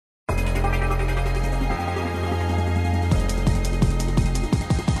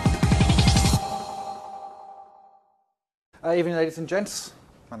Evening, ladies and gents.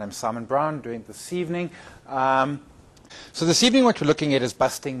 My name's Simon Brown, doing this evening. So this evening what we're looking at is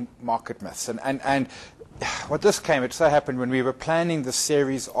busting market myths. And what this came, it so happened when we were planning the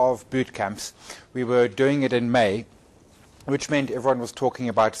series of boot camps, we were doing it in May, which meant everyone was talking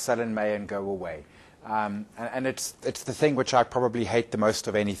about sell in May and go away. And it's the thing which I probably hate the most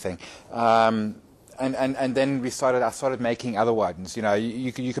of anything. And then I started making other ones. You know,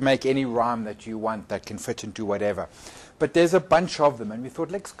 you can make any rhyme that you want that can fit into whatever. But there's a bunch of them, and we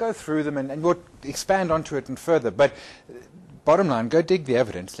thought, let's go through them, and we'll expand onto it and further. But bottom line, go dig the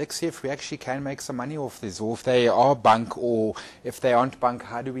evidence. Let's see if we actually can make some money off this, or if they are bunk, or if they aren't bunk,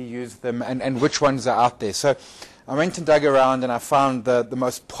 how do we use them, and which ones are out there. So I went and dug around, and I found the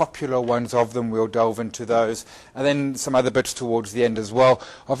most popular ones of them. We'll delve into those, and then some other bits towards the end as well.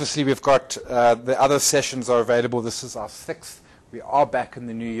 Obviously, we've got the other sessions are available. This is our 6th. We are back in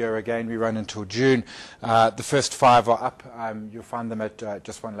the new year again. We run until June. The first 5 are up. You'll find them at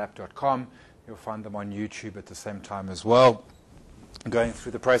justonelap.com. You'll find them on YouTube at the same time as well, going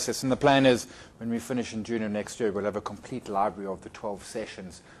through the process. And the plan is, when we finish in June of next year, we'll have a complete library of the 12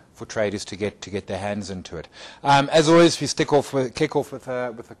 sessions for traders to get their hands into it. As always, we kick off with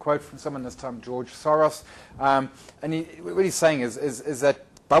a quote from someone, this time George Soros. And what he's saying is that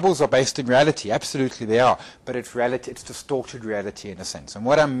bubbles are based in reality. Absolutely they are. But it's reality, it's distorted reality in a sense. And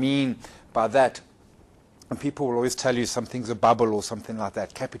what I mean by that, and people will always tell you something's a bubble or something like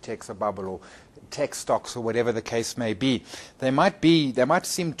that, Capitec's a bubble, or tech stocks, or whatever the case may be. They might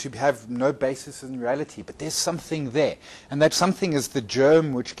seem to have no basis in reality, but there's something there. And that something is the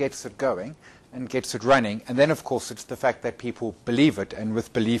germ which gets it going and gets it running. And then, of course, it's the fact that people believe it, and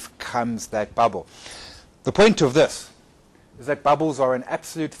with belief comes that bubble. The point of this is that bubbles are an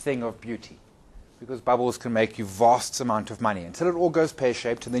absolute thing of beauty, because bubbles can make you vast amount of money until it all goes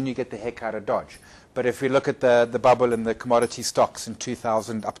pear-shaped, and then you get the heck out of Dodge. But if we look at the bubble in the commodity stocks in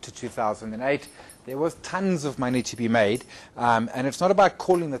 2000 up to 2008, there was tons of money to be made, and it's not about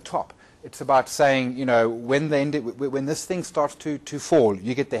calling the top. It's about saying, you know, when this thing starts to fall,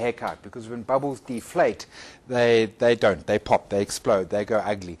 you get the heck out, because when bubbles deflate, they pop, they explode, they go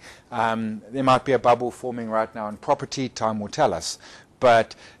ugly. There might be a bubble forming right now in property, time will tell us.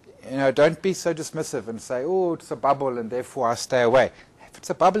 But, you know, don't be so dismissive and say, oh, it's a bubble and therefore I stay away. If it's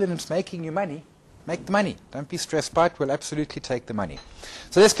a bubble and it's making you money, make the money. Don't be stressed by it. We'll absolutely take the money.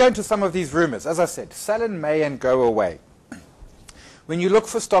 So let's go into some of these rumors. As I said, sell in May and go away. When you look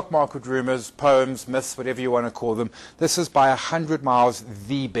for stock market rumors, poems, myths, whatever you want to call them, this is by 100 miles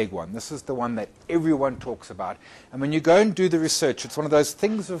the big one. This is the one that everyone talks about. And when you go and do the research, it's one of those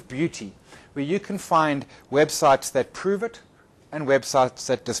things of beauty where you can find websites that prove it and websites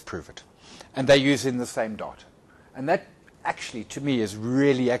that disprove it. And they're using the same data. And that actually, to me, is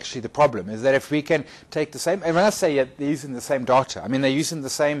really actually the problem, is that if we can take the same, and when I say they're using the same data, I mean they're using the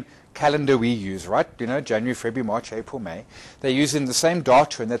same calendar we use, right? You know, January, February, March, April, May. They're using the same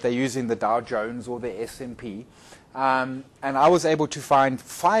data in that they're using the Dow Jones or the S&P. And I was able to find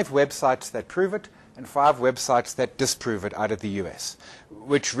 5 websites that prove it and 5 websites that disprove it out of the US,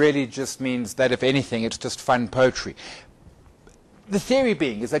 which really just means that, if anything, it's just fun poetry. The theory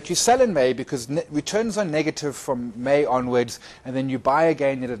being is that you sell in May because returns are negative from May onwards, and then you buy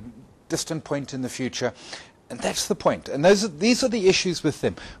again at a distant point in the future. And that's the point. And these are the issues with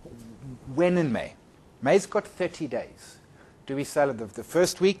them. When in May? May's got 30 days. Do we sell it the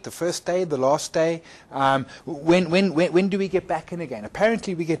first week, the first day, the last day? When do we get back in again?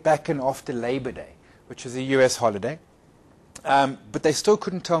 Apparently we get back in after Labor Day, which is a US holiday. But they still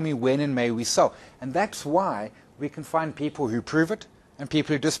couldn't tell me when in May we sell. And that's why we can find people who prove it and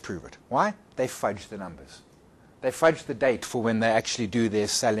people who disprove it. Why? They fudge the numbers. They fudge the date for when they actually do their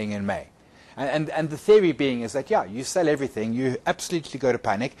selling in May. And the theory being is that, yeah, you sell everything, you absolutely go to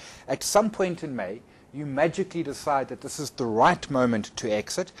panic. At some point in May, you magically decide that this is the right moment to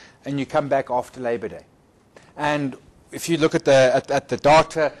exit, and you come back after Labor Day. And if you look at the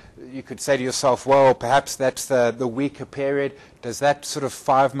data, you could say to yourself, well, perhaps that's the weaker period. Does that sort of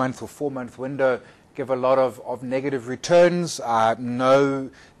 5-month or 4-month window give a lot of negative returns? No,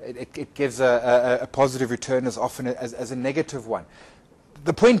 it gives a positive return as often as a negative one.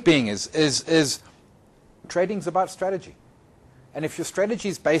 The point being is trading's about strategy. And if your strategy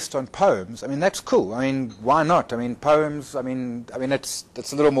is based on poems, I mean, that's cool. I mean, why not? I mean, poems, I mean, it's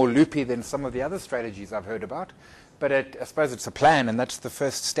a little more loopy than some of the other strategies I've heard about. But I suppose it's a plan, and that's the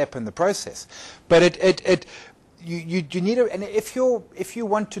first step in the process. But you need to, and if you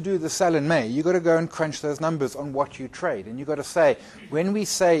want to do the sell in May, you've got to go and crunch those numbers on what you trade. And you've got to say, when we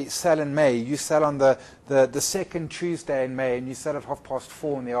say sell in May, you sell on the second Tuesday in May, and you sell at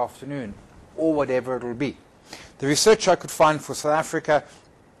 4:30 in the afternoon, or whatever it'll be. The research I could find for South Africa,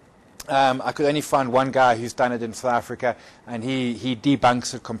 I could only find one guy who's done it in South Africa, and he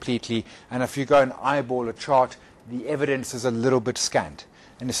debunks it completely. And if you go and eyeball a chart, the evidence is a little bit scant.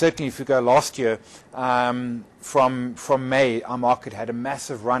 And certainly if you go last year, from May, our market had a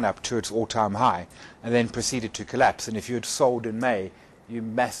massive run-up to its all-time high and then proceeded to collapse. And if you had sold in May, you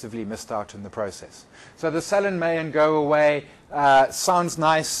massively missed out in the process. So the sell in May and go away sounds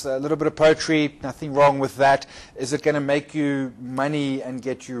nice, a little bit of poetry, nothing wrong with that. Is it going to make you money and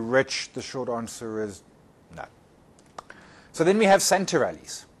get you rich? The short answer is no. So then we have center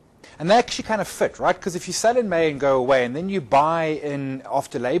rallies. And they actually kind of fit, right? Because if you sell in May and go away, and then you buy in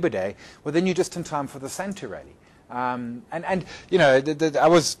after Labor Day, well, then you're just in time for the center rally. And you know,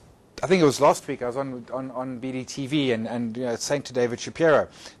 I think it was last week, I was on BDTV and you know, saying to David Shapiro,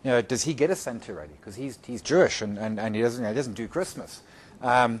 you know, does he get a center rally? Because he's Jewish and he doesn't do Christmas.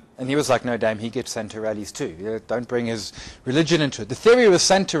 And he was like, no, damn, he gets center rallies too. You know, don't bring his religion into it. The theory with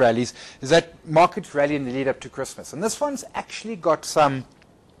center rallies is that markets rally in the lead up to Christmas. And this one's actually got some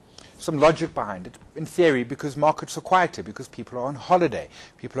logic behind it, in theory, because markets are quieter, because people are on holiday.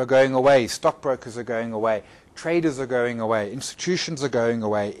 People are going away, stockbrokers are going away, traders are going away, institutions are going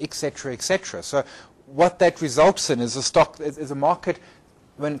away, etc., etc. So what that results in is a market,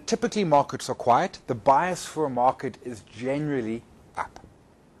 when typically markets are quiet, the bias for a market is generally up.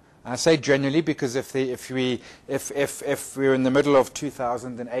 And I say generally because if we're in the middle of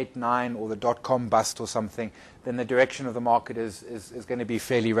 2008-9 or the dot-com bust or something, then the direction of the market is going to be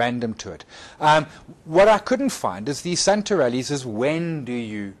fairly random to it. What I couldn't find is these center rallies is when do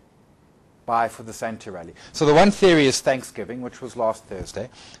you buy for the center rally. So the one theory is Thanksgiving, which was last Thursday.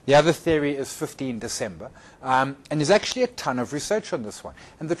 The other theory is 15 December. And there's actually a ton of research on this one.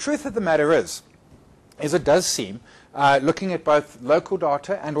 And the truth of the matter is it does seem, looking at both local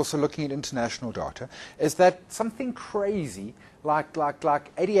data and also looking at international data, is that something crazy like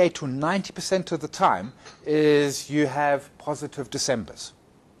 88 or 90% of the time is you have positive Decembers.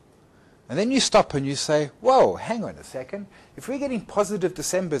 And then you stop and you say, whoa, hang on a second. If we're getting positive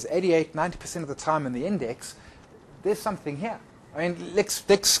Decembers 88, 90% of the time in the index, there's something here. I mean, let's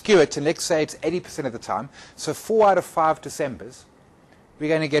skew it and let's say it's 80% of the time. So 4 out of 5 Decembers, we're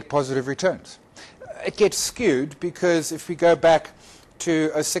going to get positive returns. It gets skewed because if we go back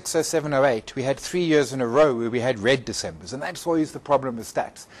to 06, 07, 08, we had 3 years in a row where we had red Decembers. And that's always the problem with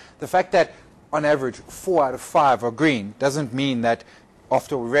stats. The fact that on average 4 out of 5 are green doesn't mean that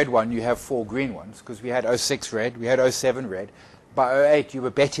after a red one you have 4 green ones, because we had 06 red, we had 07 red. By 08 you were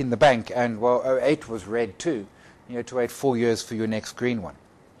betting the bank, and well, 08 was red too. You had to wait 4 years for your next green one.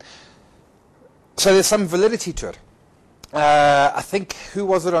 So there's some validity to it. I think, who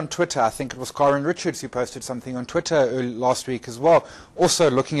was it on Twitter? I think it was Karen Richards who posted something on Twitter last week as well, also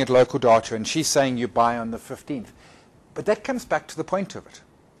looking at local data, and she's saying you buy on the 15th. But that comes back to the point of it.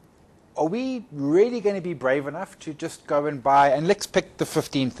 Are we really going to be brave enough to just go and buy, and let's pick the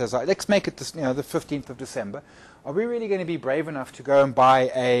 15th as let's make it this, the 15th of December. Are we really going to be brave enough to go and buy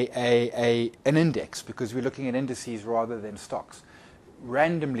an index, because we're looking at indices rather than stocks,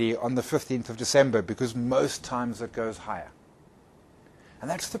 randomly on the 15th of December, because most times it goes higher? And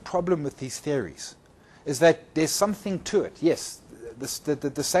that's the problem with these theories, is that there's something to it. Yes,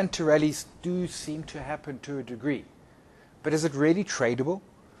 the center rallies do seem to happen to a degree, but is it really tradable?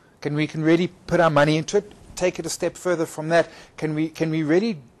 Can we really put our money into it? Take it a step further from that. Can we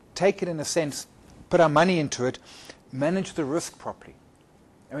really take it, in a sense, put our money into it, manage the risk properly?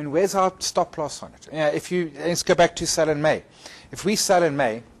 I mean, where's our stop loss on it? Let's go back to sell in May. If we sell in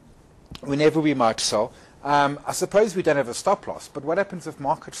May, whenever we might sell, I suppose we don't have a stop loss, but what happens if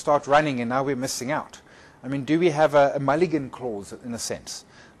markets start running and now we're missing out? I mean, do we have a mulligan clause, in a sense?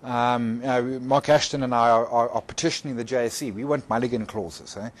 Mark Ashton and I are petitioning the JSE. We want mulligan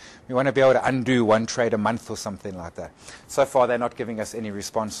clauses. We want to be able to undo one trade a month or something like that. So far, they're not giving us any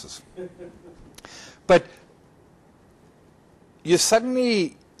responses. But you're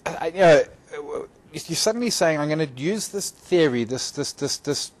suddenly, you're suddenly saying, I'm going to use this theory,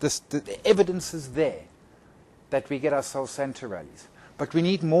 the evidence is there that we get ourselves center rallies. But we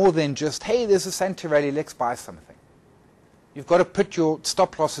need more than just, hey, there's a center rally, let's buy something. You've got to put your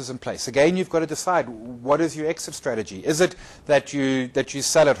stop losses in place. Again, you've got to decide, what is your exit strategy? Is it that you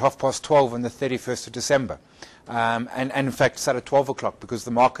sell at 12:30 on the 31st of December? And in fact, sell at 12 o'clock because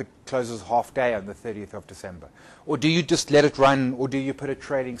the market closes half day on the 30th of December? Or do you just let it run, or do you put a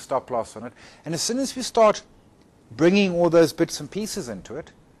trading stop loss on it? And as soon as we start bringing all those bits and pieces into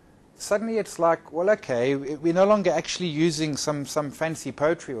it, suddenly it's like, well, okay, we're no longer actually using some fancy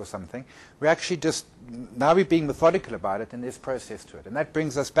poetry or something. We're actually just, now we're being methodical about it, and there's process to it. And that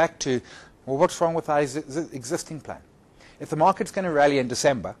brings us back to Well, what's wrong with our existing plan? If the market's going to rally in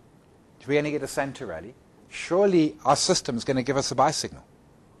December, if we're going to get a Santa rally, surely our system is going to give us a buy signal.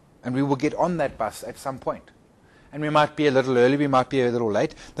 And we will get on that bus at some point. And we might be a little early, we might be a little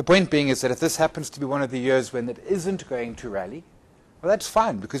late. The point being is that if this happens to be one of the years when it isn't going to rally, well, that's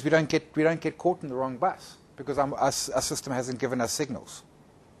fine, because we don't get caught in the wrong bus, because our system hasn't given us signals.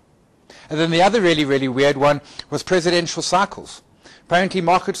 And then the other really, really weird one was presidential cycles. Apparently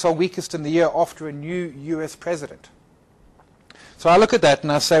markets are weakest in the year after a new US president. So I look at that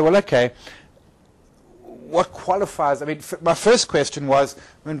and I say, well, okay, what qualifies? I mean, my first question was,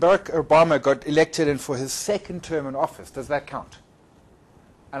 when Barack Obama got elected and for his second term in office, does that count?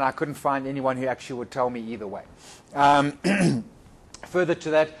 And I couldn't find anyone who actually would tell me either way. Further to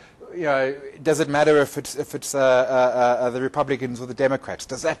that, you know, does it matter if it's the Republicans or the Democrats?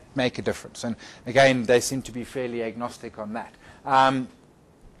 Does that make a difference? And again, they seem to be fairly agnostic on that.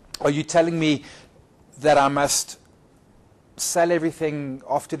 Are you telling me that I must sell everything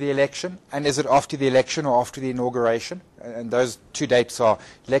after the election? And is it after the election or after the inauguration? And those two dates are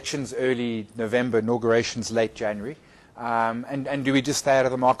elections early November, inaugurations late January. And do we just stay out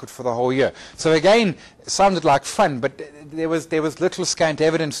of the market for the whole year? So again, it sounded like fun, but there was little scant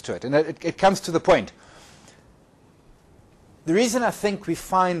evidence to it. And it comes to the point. The reason I think we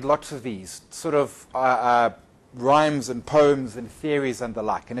find lots of these sort of rhymes and poems and theories and the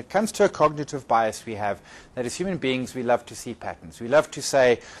like, and it comes to a cognitive bias we have, that as human beings we love to see patterns. We love to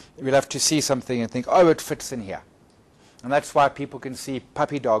see something and think, oh, it fits in here. And that's why people can see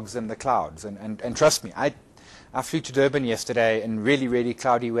puppy dogs in the clouds. And trust me, I flew to Durban yesterday in really, really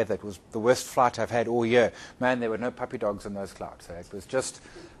cloudy weather. It was the worst flight I've had all year. Man, there were no puppy dogs in those clouds. So it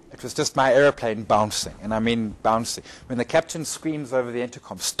was just my aeroplane bouncing, and I mean bouncing. When the captain screams over the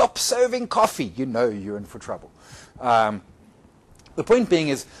intercom, "Stop serving coffee," you know you're in for trouble. The point being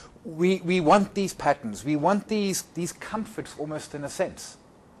is, we want these patterns. We want these comforts almost in a sense.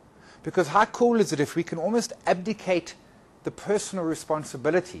 Because how cool is it if we can almost abdicate the personal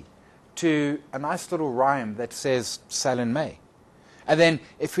responsibility to a nice little rhyme that says sell in May. And then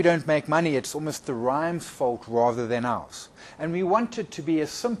if we don't make money, it's almost the rhyme's fault rather than ours. And we want it to be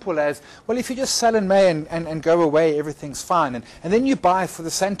as simple as, well, if you just sell in May and go away, everything's fine. And then you buy for the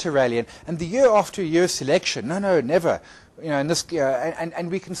Santa rally. And the year after a US election, no, never. You know, in this,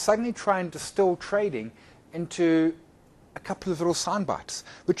 and we can suddenly try and distill trading into a couple of little sound bites,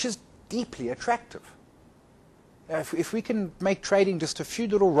 which is deeply attractive. If we can make trading just a few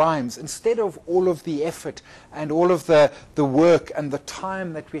little rhymes instead of all of the effort and all of the work and the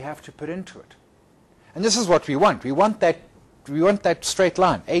time that we have to put into it. And this is what we want. We want that straight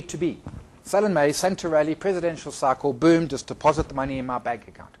line, A to B. Sell in May, Santa rally, presidential cycle, boom, just deposit the money in my bank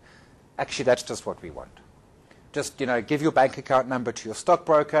account. Actually, that's just what we want. Just, you know, give your bank account number to your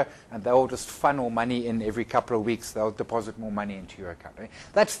stockbroker and they'll just funnel money in every couple of weeks. They'll deposit more money into your account. I mean,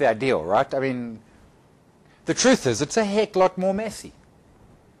 that's the ideal, right? I mean, the truth is, it's a heck lot more messy.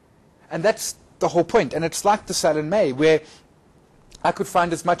 And that's the whole point. And it's like the sell in May, where I could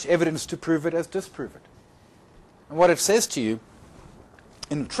find as much evidence to prove it as disprove it. And what it says to you,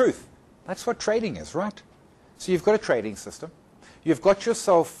 in truth, that's what trading is, right? So you've got a trading system. You've got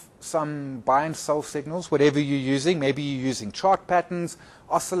yourself some buy and sell signals, whatever you're using. Maybe you're using chart patterns,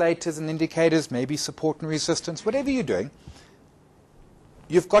 oscillators and indicators, maybe support and resistance, whatever you're doing.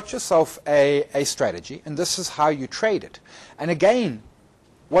 You've got yourself a strategy, and this is how you trade it. And again,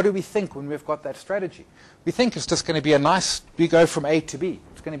 what do we think when we've got that strategy? We think it's just going to be we go from A to B.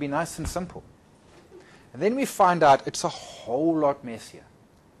 It's going to be nice and simple. And then we find out it's a whole lot messier.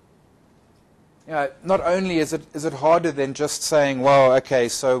 You know, not only is it harder than just saying, well, okay,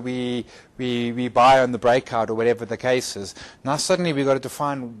 so we buy on the breakout or whatever the case is. Now suddenly we've got to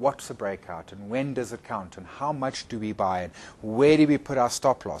define what's a breakout and when does it count and how much do we buy and where do we put our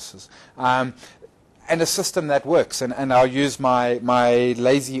stop losses. And a system that works. And I'll use my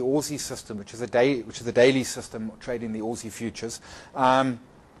lazy Aussie system, which is a daily system trading the Aussie futures. And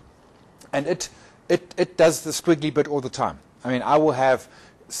it does the squiggly bit all the time. I mean, I will have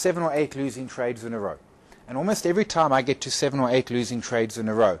 7 or 8 losing trades in a row. And almost every time I get to 7 or 8 losing trades in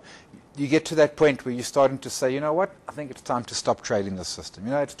a row, you get to that point where you're starting to say, you know what, I think it's time to stop trading this system.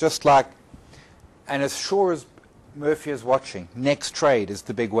 You know, it's just like, and as sure as Murphy is watching, next trade is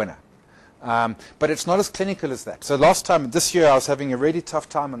the big winner. But it's not as clinical as that. So this year I was having a really tough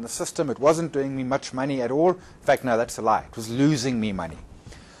time on the system. It wasn't doing me much money at all. In fact, no, that's a lie. It was losing me money.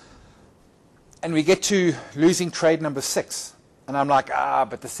 And we get to losing trade number 6. And I'm like,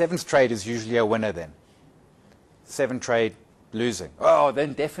 but the 7th trade is usually a winner then. 7th trade, losing. Oh,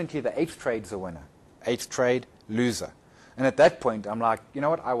 then definitely the 8th trade's a winner. 8th trade, loser. And at that point, I'm like, you know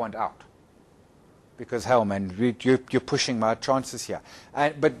what, I want out. because hell, man, you're pushing my chances here.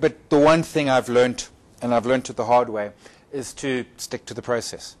 But the one thing I've learned, and I've learned it the hard way, is to stick to the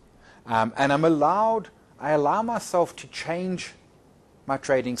process. And I allow myself to change my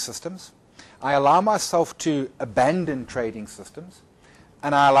trading systems. I allow myself to abandon trading systems.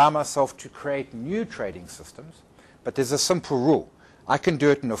 And I allow myself to create new trading systems. But there's a simple rule. I can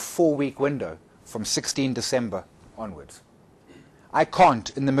do it in a 4-week window from 16 December onwards. I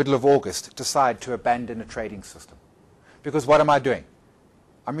can't, in the middle of August, decide to abandon a trading system. Because what am I doing?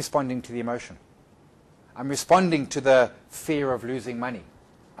 I'm responding to the emotion. I'm responding to the fear of losing money.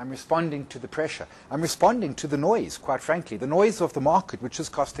 I'm responding to the pressure. I'm responding to the noise, quite frankly, the noise of the market, which is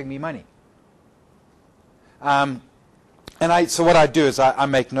costing me money. So what I do is I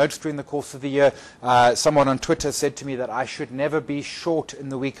make notes during the course of the year. Someone on Twitter said to me that I should never be short in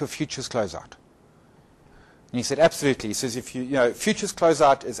the week of futures closeout. And he said, absolutely. He says, if futures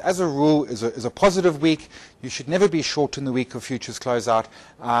closeout is, as a rule, is a positive week. You should never be short in the week of futures closeout.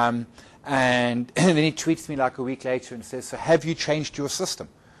 And then he tweets me like a week later and says, so have you changed your system?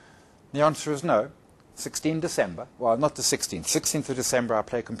 The answer is no. 16 December, well, not the 16th. 16th of December, I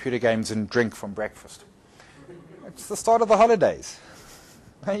play computer games and drink from breakfast. It's the start of the holidays.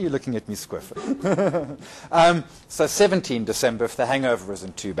 Why are you looking at me, Squiff? So 17 December, if the hangover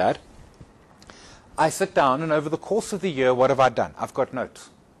isn't too bad. I sit down, and over the course of the year, what have I done? I've got notes.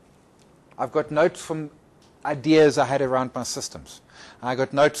 I've got notes from ideas I had around my systems. I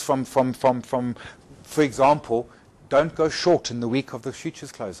got notes from, for example, don't go short in the week of the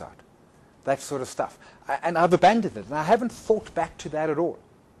futures closeout. That sort of stuff. And I've abandoned it, and I haven't thought back to that at all.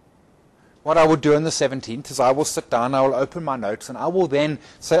 What I will do on the 17th is I will sit down, I will open my notes, and I will then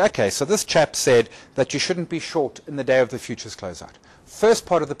say, okay, so this chap said that you shouldn't be short in the day of the futures closeout. First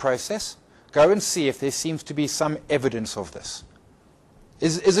part of the process, go and see if there seems to be some evidence of this.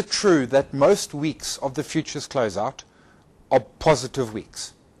 Is it true that most weeks of the futures closeout are positive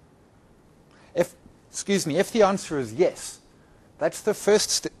weeks? If the answer is yes, that's the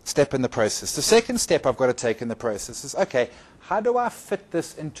first step in the process. The second step I've got to take in the process is, okay, how do I fit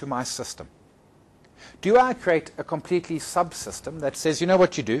this into my system? Do I create a completely subsystem that says, you know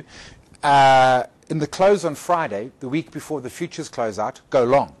what you do? In the close on Friday, the week before the futures closeout, go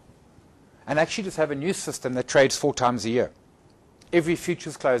long. And actually just have a new system that trades 4 times a year. Every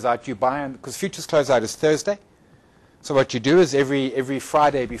futures closeout you buy, because futures closeout is Thursday. So what you do is every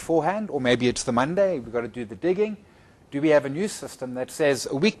Friday beforehand, or maybe it's the Monday, we've got to do the digging. Do we have a new system that says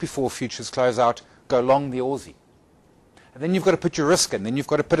a week before futures closeout, go long the Aussie? And then you've got to put your risk in. Then you've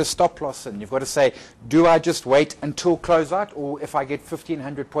got to put a stop loss in. You've got to say, do I just wait until closeout, or if I get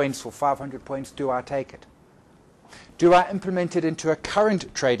 1,500 points or 500 points, do I take it? Do I implement it into a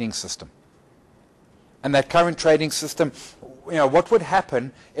current trading system? And that current trading system, what would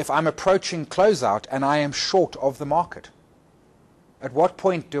happen if I'm approaching closeout and I am short of the market? At what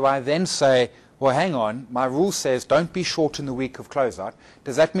point do I then say, well, hang on, my rule says don't be short in the week of closeout.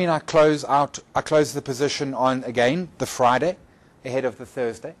 Does that mean I close the position on, again, the Friday ahead of the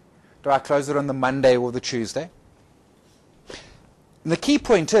Thursday? Do I close it on the Monday or the Tuesday? And the key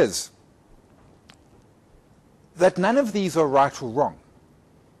point is that none of these are right or wrong.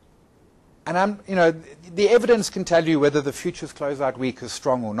 And the evidence can tell you whether the futures closeout week is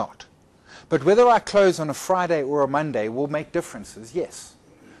strong or not. But whether I close on a Friday or a Monday will make differences, yes.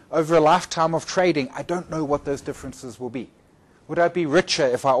 Over a lifetime of trading, I don't know what those differences will be. Would I be richer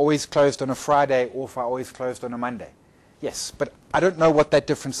if I always closed on a Friday or if I always closed on a Monday? Yes, but I don't know what that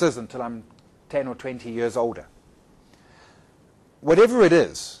difference is until I'm 10 or 20 years older. Whatever it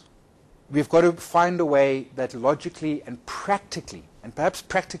is, we've got to find a way that logically and practically, and perhaps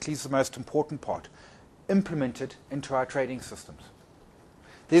practically is the most important part, implement it into our trading systems.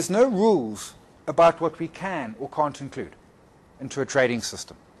 There's no rules about what we can or can't include into a trading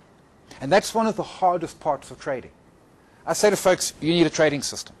system. And that's one of the hardest parts of trading. I say to folks, you need a trading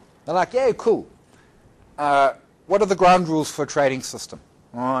system. They're like, yeah, cool. What are the ground rules for a trading system?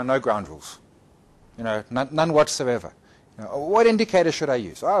 Oh, no ground rules. None whatsoever. What indicator should I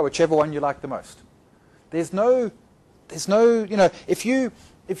use? Oh, whichever one you like the most. There's no, if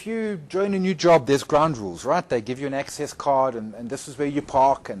you join a new job, there's ground rules, right? They give you an access card, and this is where you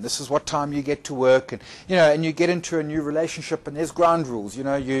park, and this is what time you get to work, and and you get into a new relationship, and there's ground rules.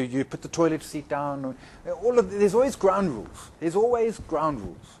 You put the toilet seat down. There's always ground rules. There's always ground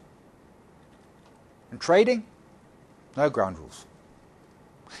rules. In trading, no ground rules.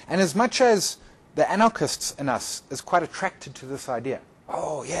 And as much as the anarchists in us is quite attracted to this idea,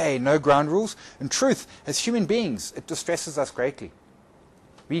 oh, yay, no ground rules. In truth, as human beings, it distresses us greatly.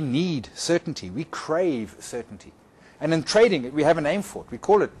 We need certainty. We crave certainty. And in trading, we have a name for it. We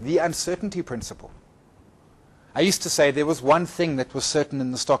call it the uncertainty principle. I used to say there was one thing that was certain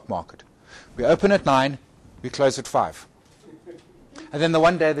in the stock market. We open at 9, we close at 5. And then the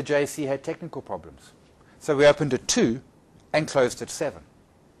one day the JSE had technical problems. So we opened at 2 and closed at 7.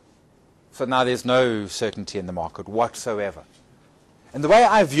 So now there's no certainty in the market whatsoever. And the way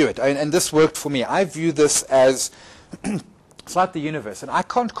I view it, and this worked for me, I view this as it's like the universe, and I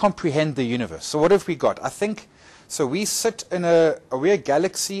can't comprehend the universe. So what have we got? I think, so we sit in are we a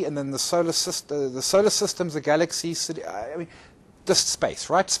galaxy, and then the solar system's a galaxy, I mean, just space,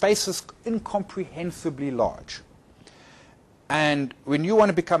 right? Space is incomprehensibly large. And when you want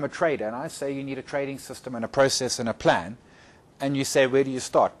to become a trader, and I say you need a trading system and a process and a plan, and you say, where do you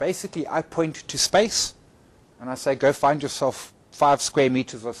start? Basically, I point to space, and I say, go find yourself 5 square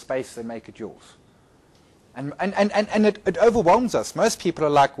meters of space and make it yours. And it overwhelms us. Most people are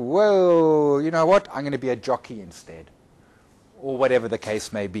like, whoa, you know what? I'm going to be a jockey instead, or whatever the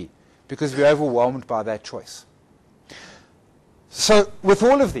case may be, because we're overwhelmed by that choice. So with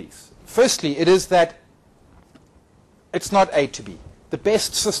all of these, firstly, it is that it's not A to B. The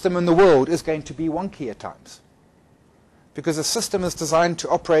best system in the world is going to be wonky at times, because a system is designed to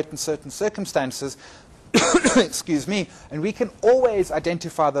operate in certain circumstances, excuse me, and we can always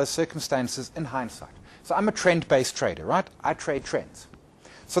identify those circumstances in hindsight. So I'm a trend-based trader, right? I trade trends.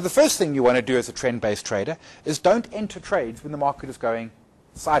 So the first thing you want to do as a trend-based trader is don't enter trades when the market is going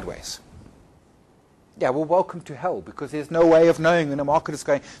sideways. Yeah, well, welcome to hell, because there's no way of knowing when the market is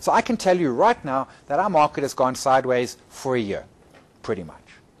going. So I can tell you right now that our market has gone sideways for a year, pretty much.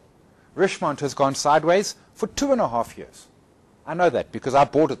 Richmond has gone sideways for 2.5 years. I know that because I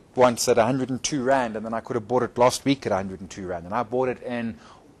bought it once at 102 Rand, and then I could have bought it last week at 102 Rand, and I bought it in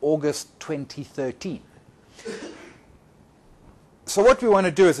August 2013. So what we want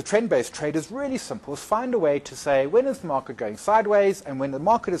to do as a trend-based trader is really simple, is find a way to say, when is the market going sideways? And when the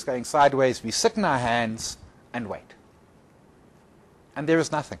market is going sideways, we sit in our hands and wait. And there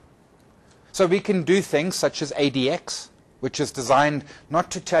is nothing. So we can do things such as ADX, which is designed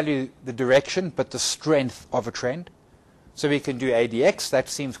not to tell you the direction, but the strength of a trend. So we can do ADX, that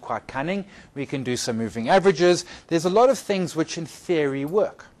seems quite cunning. We can do some moving averages. There's a lot of things which in theory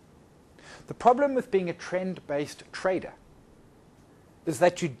work. The problem with being a trend-based trader is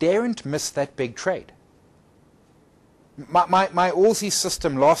that you daren't miss that big trade. My Aussie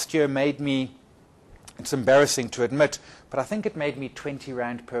system last year made me, it's embarrassing to admit, but I think it made me 20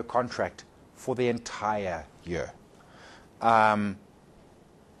 Rand per contract for the entire year. I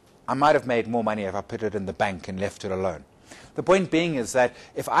might have made more money if I put it in the bank and left it alone. The point being is that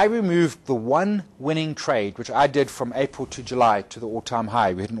if I removed the one winning trade, which I did from April to July to the all-time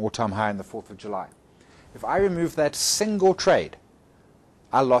high, we hit an all-time high on the 4th of July. If I removed that single trade,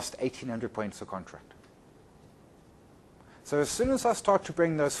 I lost 1,800 points a contract. So as soon as I start to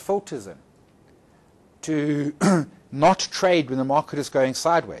bring those filters in to not trade when the market is going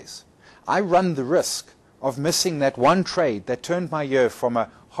sideways, I run the risk of missing that one trade that turned my year from a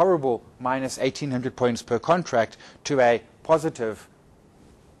horrible minus 1,800 points per contract to a positive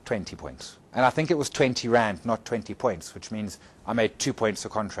 20 points. And I think it was 20 Rand, not 20 points, which means I made 2 points a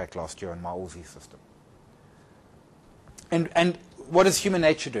contract last year on my Aussie system. And what is human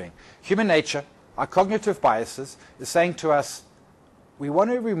nature doing? Human nature, our cognitive biases, is saying to us, we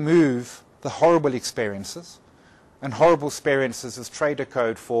want to remove the horrible experiences. And horrible experiences is trader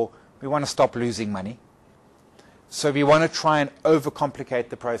code for we want to stop losing money. So we want to try and overcomplicate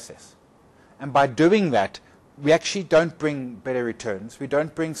the process. And by doing that, we actually don't bring better returns. We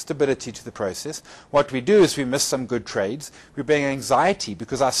don't bring stability to the process. What we do is we miss some good trades. We bring anxiety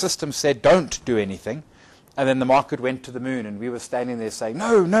because our system said don't do anything. And then the market went to the moon and we were standing there saying,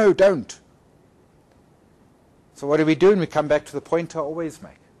 no, no, don't. So what do? And we come back to the point I always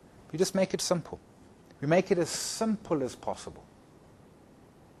make. We just make it simple. We make it as simple as possible.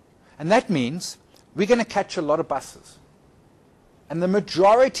 And that means we're going to catch a lot of buses. And the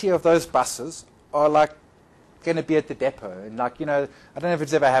majority of those buses are like going to be at the depot. And like, you know, I don't know if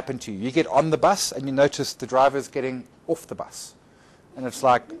it's ever happened to you. You get on the bus and you notice the driver's getting off the bus. And it's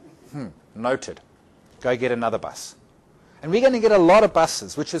like, noted. Go get another bus. And we're going to get a lot of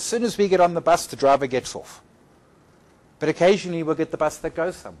buses, which as soon as we get on the bus, the driver gets off. But occasionally we'll get the bus that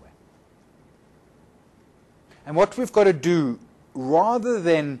goes somewhere. And what we've got to do, rather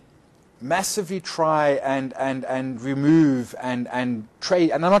than massively try and remove and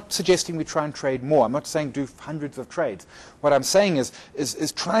trade, and I'm not suggesting we try and trade more. I'm not saying do hundreds of trades. What I'm saying is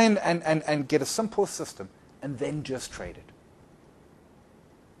try and get a simple system and then just trade it.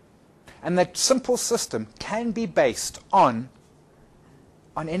 And that simple system can be based on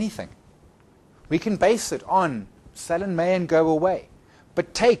anything. We can base it on sell in May and go away.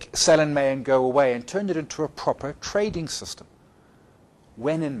 But take sell in May and go away and turn it into a proper trading system.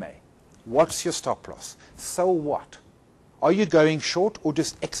 When in May? What's your stop loss? So what? Are you going short or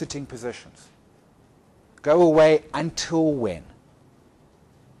just exiting positions? Go away until when?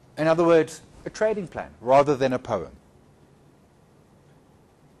 In other words, a trading plan rather than a poem.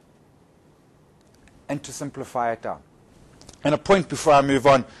 And to simplify it down. And a point before I move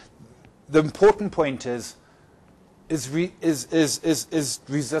on, the important point is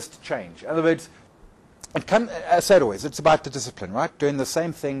resist change. In other words, as I said always, it's about the discipline, right? Doing the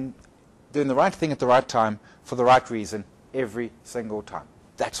same thing, doing the right thing at the right time for the right reason every single time.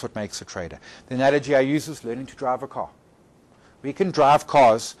 That's what makes a trader. The analogy I use is learning to drive a car. We can drive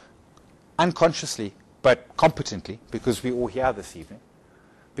cars unconsciously but competently, because we're all here this evening,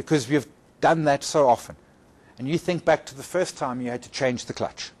 because we've done that so often. And you think back to the first time you had to change the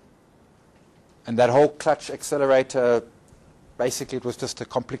clutch. And that whole clutch accelerator, basically it was just a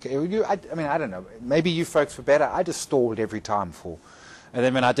complicated, I mean, I don't know, maybe you folks were better. I just stalled every time and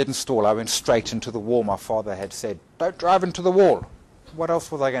then when I didn't stall, I went straight into the wall. My father had said, don't drive into the wall. What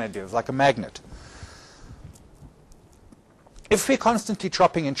else was I going to do? It was like a magnet. If we're constantly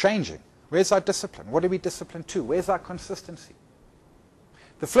chopping and changing, where's our discipline? What are we disciplined to? Where's our consistency?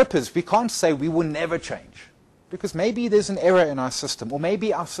 The flip is, we can't say we will never change, because maybe there's an error in our system, or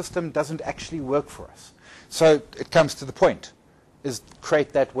maybe our system doesn't actually work for us. So it comes to the point, is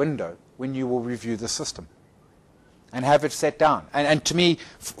create that window when you will review the system and have it set down. And to me,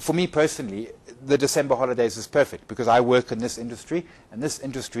 for me personally, the December holidays is perfect, because I work in this industry, and this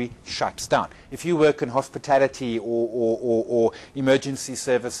industry shuts down. If you work in hospitality or emergency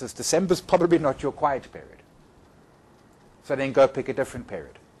services, December's probably not your quiet period. So then go pick a different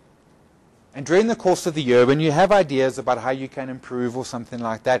period. And during the course of the year, when you have ideas about how you can improve or something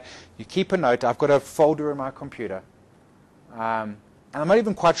like that, you keep a note. I've got a folder in my computer, and I'm not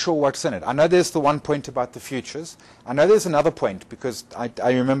even quite sure what's in it. I know there's the one point about the futures. I know there's another point, because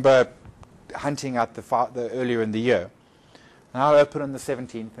I remember hunting out the earlier in the year. And I'll open on the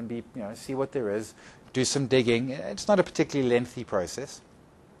 17th and see what there is, do some digging. It's not a particularly lengthy process.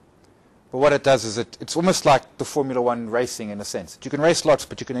 But what it does is it's almost like the Formula One racing in a sense. You can race lots,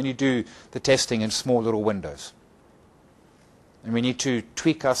 but you can only do the testing in small little windows. And we need to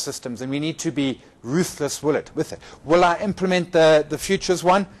tweak our systems, and we need to be ruthless with it. Will I implement the futures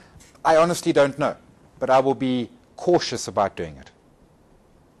one? I honestly don't know, but I will be cautious about doing it.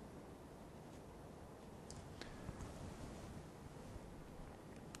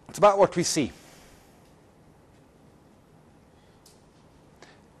 It's about what we see.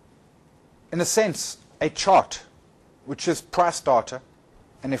 In a sense, a chart, which is price data,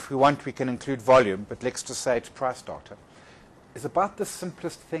 and if we want, we can include volume, but let's just say it's price data, is about the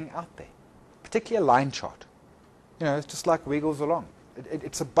simplest thing out there, particularly a line chart. It's just like wiggles along.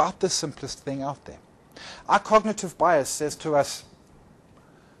 It's about the simplest thing out there. Our cognitive bias says to us,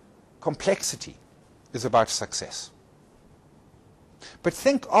 complexity is about success. But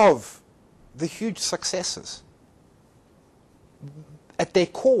think of the huge successes. At their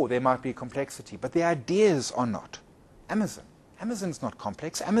core, there might be complexity, but the ideas are not. Amazon's not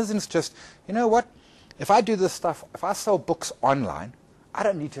complex. Amazon's just, you know what? If I do this stuff, if I sell books online, I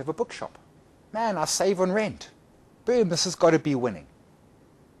don't need to have a bookshop. Man, I save on rent. Boom, this has got to be winning.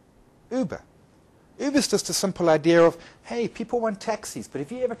 Uber's just a simple idea of, hey, people want taxis, but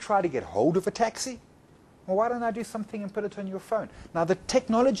have you ever tried to get hold of a taxi? Well, why don't I do something and put it on your phone? Now, the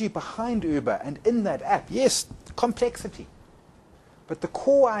technology behind Uber and in that app, yes, complexity. But the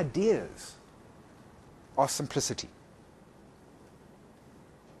core ideas are simplicity.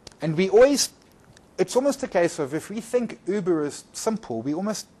 And it's almost a case of, if we think Uber is simple, we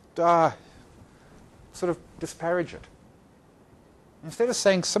almost sort of disparage it. Instead of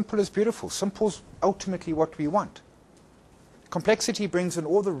saying simple is beautiful, simple's ultimately what we want. Complexity brings in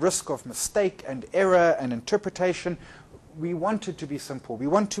all the risk of mistake and error and interpretation. We want it to be simple. We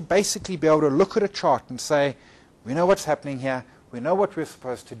want to basically be able to look at a chart and say, we know what's happening here. We know what we're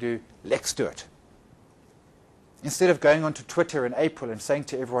supposed to do. Let's do it. Instead of going onto Twitter in April and saying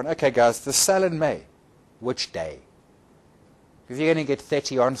to everyone, okay, guys, the sell in May. Which day? Because you're going to get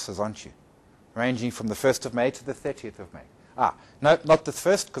 30 answers, aren't you? Ranging from the 1st of May to the 30th of May. No, not the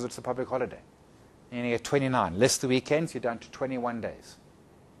 1st, because it's a public holiday. You're going to get 29. Less the weekends, you're down to 21 days.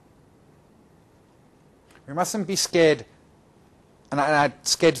 We mustn't be scared, and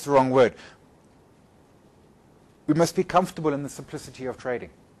scared's the wrong word. We must be comfortable in the simplicity of trading,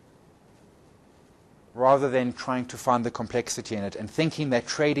 rather than trying to find the complexity in it and thinking that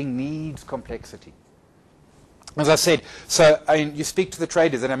trading needs complexity. as I said, so I mean, you speak to the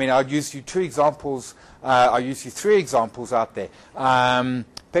traders, and I mean, I'll use you 2 examples. I'll use you 3 examples out there.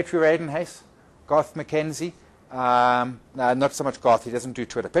 Petri Radenhuis, Garth McKenzie. No, not so much Garth. He doesn't do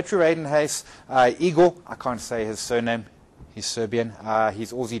Twitter. Petri Radenhuis, Igor. I can't say his surname. He's Serbian.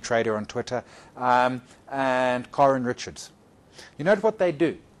 He's Aussie Trader on Twitter. And Karen Richards. You know what they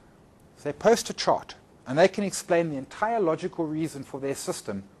do? They post a chart, and they can explain the entire logical reason for their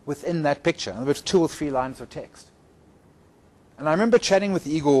system within that picture. In other words, 2 or 3 lines of text. And I remember chatting with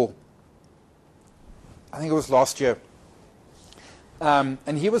Igor, I think it was last year,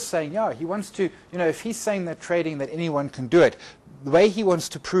 and he was saying, yeah, he wants to, if he's saying that trading, that anyone can do it, the way he wants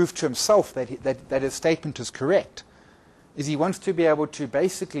to prove to himself that his statement is correct is he wants to be able to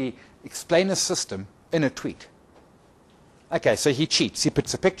basically explain a system in a tweet. Okay, so he cheats. He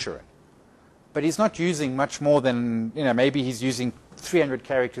puts a picture in. But he's not using much more than, maybe he's using 300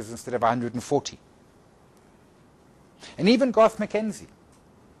 characters instead of 140. And even Garth McKenzie.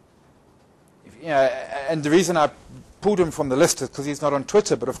 And the reason I pulled him from the list is because he's not on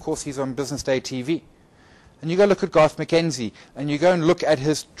Twitter, but of course he's on Business Day TV. And you go look at Garth McKenzie, and you go and look at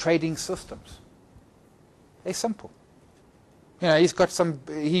his trading systems. They're simple. He's got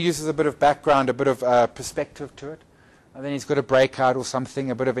he uses a bit of background, a bit of perspective to it. And then he's got a breakout or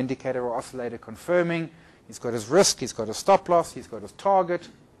something, a bit of indicator or oscillator confirming. He's got his risk, he's got his stop loss, he's got his target.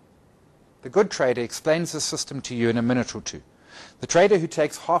 The good trader explains the system to you in a minute or 2. The trader who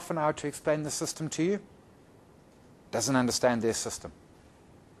takes half an hour to explain the system to you doesn't understand their system.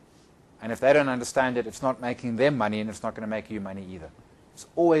 And if they don't understand it, it's not making them money, and it's not going to make you money either. It's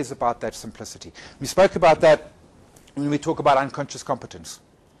always about that simplicity. We spoke about that when we talk about unconscious competence.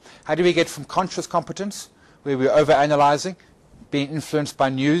 How do we get from conscious competence, where we're overanalyzing, being influenced by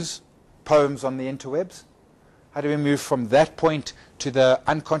news, poems on the interwebs? How do we move from that point to the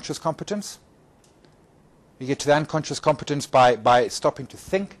unconscious competence? We get to the unconscious competence by stopping to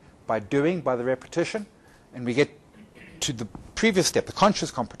think, by doing, by the repetition. And we get to the previous step, the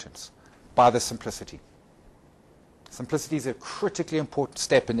conscious competence, by the simplicity. Simplicity is a critically important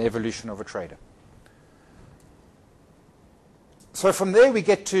step in the evolution of a trader. So from there we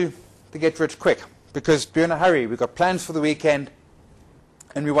get to the get rich quick. Because we're in a hurry. We've got plans for the weekend,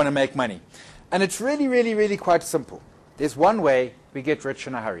 and we want to make money. And it's really, really, really quite simple. There's one way we get rich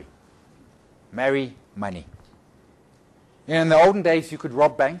in a hurry. Marry money. In the olden days, you could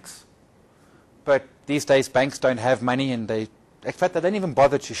rob banks. But these days, banks don't have money, and in fact, they don't even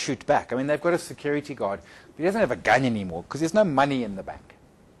bother to shoot back. I mean, they've got a security guard, but he doesn't have a gun anymore because there's no money in the bank.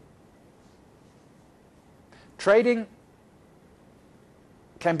 Trading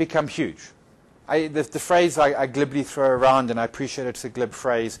can become huge. The phrase I glibly throw around, and I appreciate it's a glib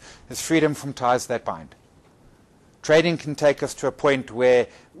phrase, is freedom from ties that bind. Trading can take us to a point where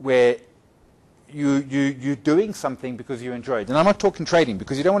you're doing something because you enjoy it. And I'm not talking trading,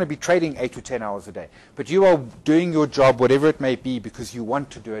 because you don't want to be trading 8 to 10 hours a day. But you are doing your job, whatever it may be, because you want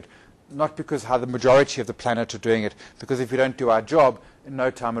to do it, not because how the majority of the planet are doing it. Because if we don't do our job, in no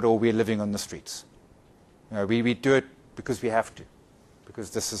time at all, we're living on the streets. We do it because we have to.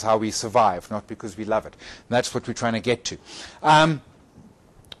 Because this is how we survive, not because we love it. And that's what we're trying to get to.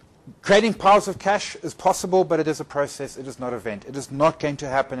 Creating piles of cash is possible, but it is a process. It is not an event. It is not going to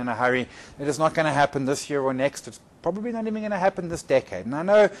happen in a hurry. It is not going to happen this year or next. It's probably not even going to happen this decade. And I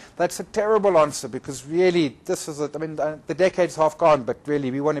know that's a terrible answer, because really this is the decade's half gone, but really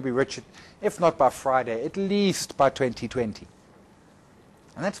we want to be rich, if not by Friday, at least by 2020.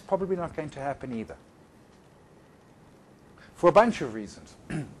 And that's probably not going to happen either. For a bunch of reasons.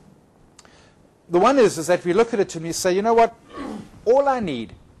 The one is that we look at it and we say, you know what? All I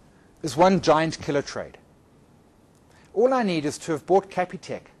need is one giant killer trade. All I need is to have bought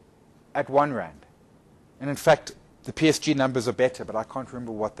Capitec at R1. And in fact, the PSG numbers are better, but I can't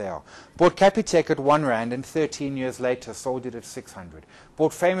remember what they are. Bought Capitec at R1, and 13 years later sold it at 600.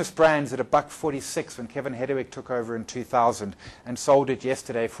 Bought Famous Brands at $1.46 when Kevin Hedwick took over in 2000, and sold it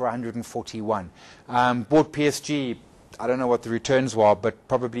yesterday for 141. Bought PSG. I don't know what the returns were, but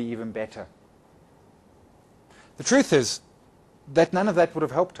probably even better. The truth is that none of that would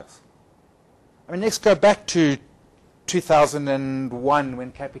have helped us. I mean, let's go back to 2001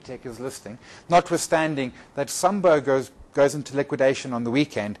 when Capitec is listing, notwithstanding that Sambo goes into liquidation on the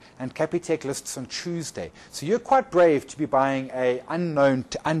weekend and Capitec lists on Tuesday. So you're quite brave to be buying a unknown,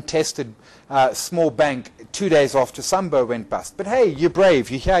 untested small bank 2 days after Sambo went bust. But hey, you're brave.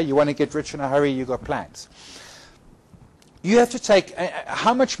 You're here. You want to get rich in a hurry. You've got plans. You have to take,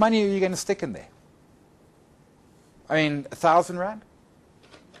 how much money are you going to stick in there? I mean, 1,000 Rand?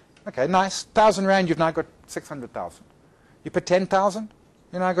 Okay, nice. 1,000 Rand, you've now got 600,000. You put 10,000,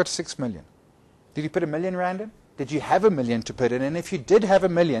 you now got 6 million. Did you put 1 million Rand in? Did you have $1 million to put in? And if you did have $1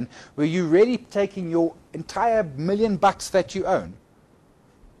 million, were you really taking your entire $1 million that you own?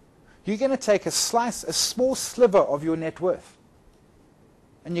 You're going to take a slice, a small sliver of your net worth,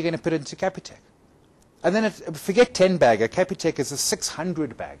 and you're going to put it into Capitec. And then forget 10 bagger, Capitec is a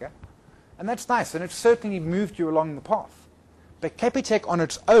 600 bagger, and that's nice, and it certainly moved you along the path. But Capitec on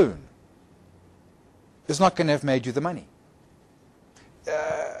its own is not going to have made you the money.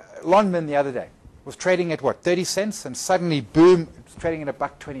 Lonmin the other day was trading at what, 30 cents, and suddenly, boom, it's trading at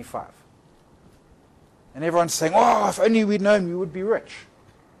 $1.25. And everyone's saying, oh, if only we'd known, we would be rich.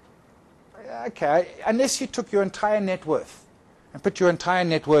 Okay, unless you took your entire net worth and put your entire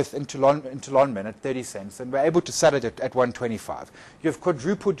net worth into Lonmin at 30 cents and were able to sell it at 125, you've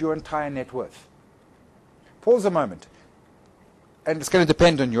quadrupled your entire net worth. Pause a moment. And it's going to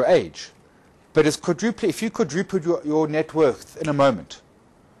depend on your age. But if you quadrupled your net worth in a moment,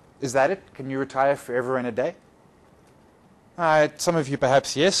 is that it? Can you retire forever and a day? Some of you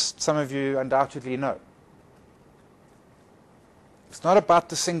perhaps yes, some of you undoubtedly no. It's not about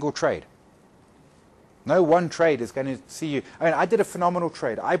the single trade. No one trade is going to see you. I mean, I did a phenomenal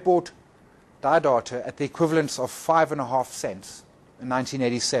trade. I bought Data at the equivalence of 5.5 cents in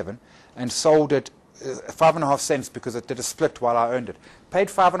 1987 and sold it 5.5 cents because it did a split while I owned it. Paid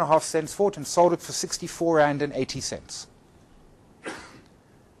 5.5 cents for it and sold it for 64 Rand and 80 cents.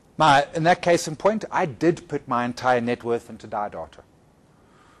 Now, in that case in point, I did put my entire net worth into Data.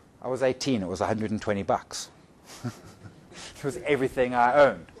 I was 18. It was $120. It was everything I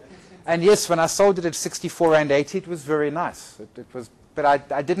owned. And yes, when I sold it at 64 Rand 80, it was very nice. It was, but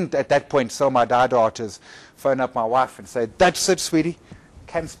I didn't at that point sell my daughters, phone up my wife and say, that's it, sweetie.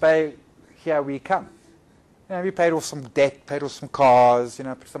 Camps Bay, here we come. You know, we paid off some debt, paid off some cars, you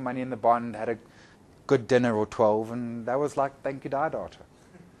know, put some money in the bond, had a good dinner or 12, and that was like, thank you, daughter.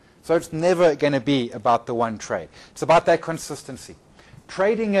 So it's never going to be about the one trade. It's about that consistency.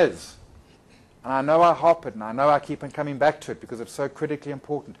 Trading is, and I know I harp it, and I know I keep on coming back to it because it's so critically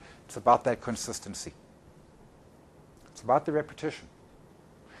important. It's about that consistency. It's about the repetition.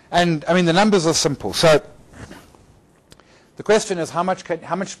 And I mean, the numbers are simple. So the question is,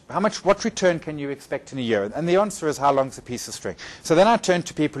 what return can you expect in a year? And the answer is, how long's a piece of string? So then I turn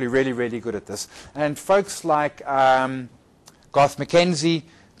to people who are really, really good at this. And folks like Garth McKenzie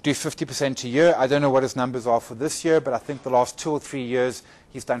do 50% a year. I don't know what his numbers are for this year, but I think the last 2 or 3 years,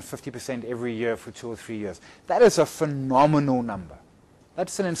 he's done 50% every year for 2 or 3 years. That is a phenomenal number.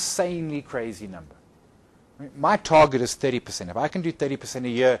 That's an insanely crazy number. I mean, my target is 30%. If I can do 30% a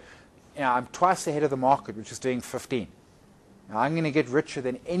year, you know, I'm twice ahead of the market, which is doing 15. Now, I'm going to get richer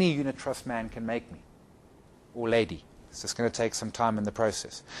than any unit trust man can make me, or lady. It's just going to take some time in the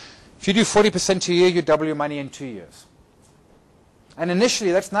process. If you do 40% a year, you double your money in 2 years. And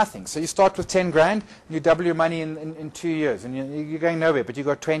initially, that's nothing. So you start with 10 grand, and you double your money in 2 years, and you're going nowhere, but you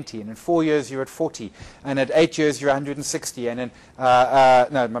got 20, and in 4 years, you're at 40, and at 8 years, you're 160, and in,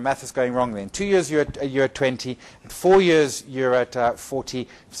 no, my math is going wrong then. 2 years, you're at 20, in 4 years, you're at 40,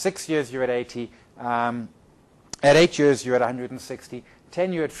 6 years, you're at 80, at 8 years, you're at 160,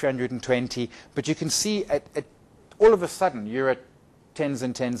 10, you're at 320, but you can see at all of a sudden, you're at tens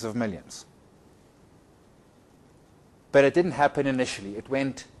and tens of millions. But it didn't happen initially. It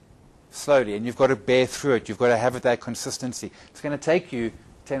went slowly, and you've got to bear through it. You've got to have that consistency. It's going to take you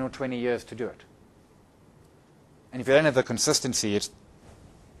 10 or 20 years to do it. And if you don't have the consistency,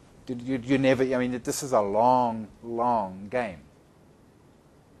 you never, I mean, this is a long, long game.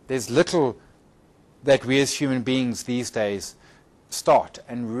 There's little that we as human beings these days start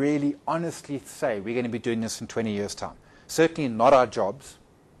and really honestly say we're going to be doing this in 20 years' time. Certainly not our jobs.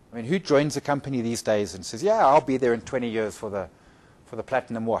 I mean, who joins a company these days and says, yeah, I'll be there in 20 years for the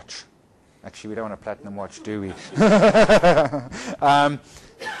platinum watch? Actually, we don't want a platinum watch, do we?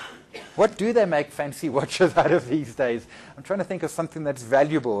 What do they make fancy watches out of these days? I'm trying to think of something that's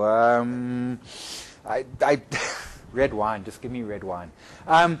valuable. Red wine, just give me red wine.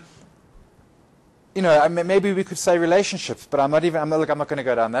 You know, maybe we could say relationships, but I'm not going to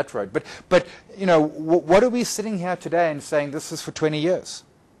go down that road. But you know, what are we sitting here today and saying this is for 20 years?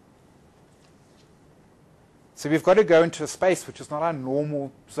 So we've got to go into a space which is not our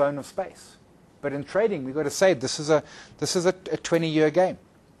normal zone of space. But in trading, we've got to say this is a 20-year game.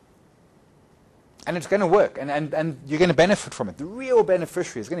 And it's going to work, and you're going to benefit from it. The real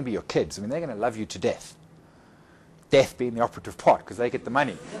beneficiary is going to be your kids. I mean, they're going to love you to death. Death being the operative part, because they get the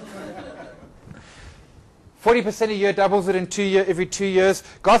money. 40% a year doubles it in every 2 years.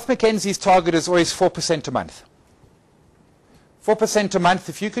 Garth McKenzie's target is always 4% a month. 4% a month.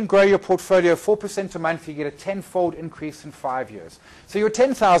 If you can grow your portfolio 4% a month, you get a tenfold increase in 5 years. So your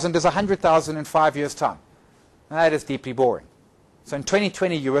 10,000 is 100,000 in 5 years' time. That is deeply boring. So in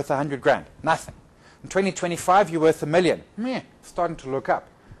 2020, you're worth 100 grand. Nothing. In 2025, you're worth $1 million. Meh, starting to look up.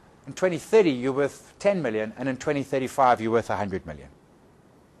 In 2030, you're worth 10 million, and in 2035, you're worth 100 million.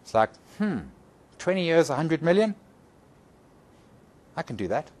 It's like, 20 years, 100 million? I can do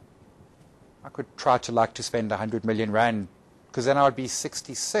that. I could try to spend 100 million rand, because then I would be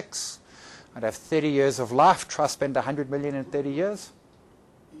 66. I'd have 30 years of life. Try to spend 100 million in 30 years.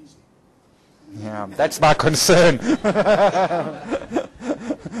 Easy. Yeah, that's my concern.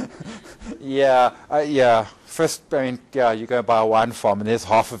 Yeah. First, you go buy a wine farm, and there's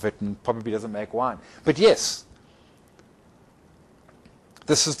half of it, and probably doesn't make wine. But yes,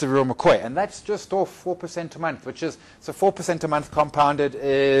 this is the real McCoy, and that's just off 4% a month, which is, so 4% a month compounded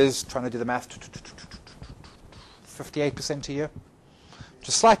is, trying to do the math, 58% a year, which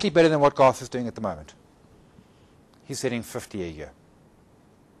is slightly better than what Garth is doing at the moment. He's hitting 50 a year.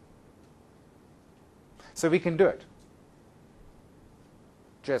 So we can do it.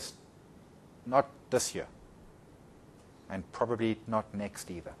 Just not this year. And probably not next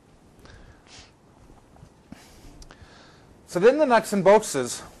either. So then the nuts and bolts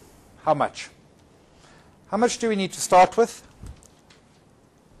is, how much? How much do we need to start with?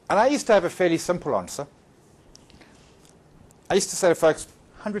 And I used to have a fairly simple answer. I used to say to folks,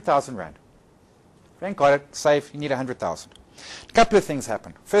 100,000 rand. If you ain't got it, save, you need 100,000. A couple of things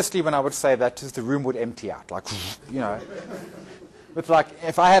happen. Firstly, when I would say that, is the room would empty out. Like, With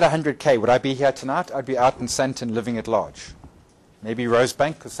if I had 100K, would I be here tonight? I'd be out in Sandton living at large. Maybe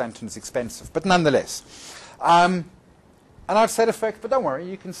Rosebank, because Sandton is expensive. But nonetheless. And I'd say to folks, but don't worry,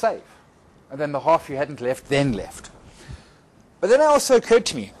 you can save. And then the half you hadn't left, then left. But then it also occurred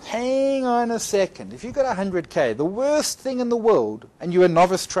to me, hang on a second. If you've got 100K, the worst thing in the world, and you're a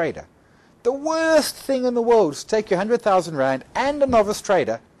novice trader, the worst thing in the world is to take your 100,000 rand and a novice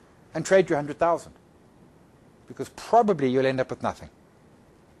trader and trade your 100,000. Because probably you'll end up with nothing.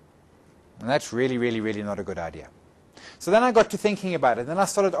 And that's really, really, really not a good idea. So then I got to thinking about it. Then I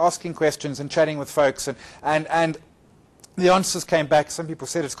started asking questions and chatting with folks. And the answers came back. Some people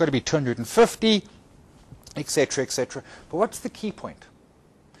said it's got to be 250, etc., etc. But what's the key point?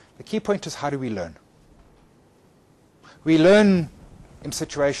 The key point is, how do we learn? We learn in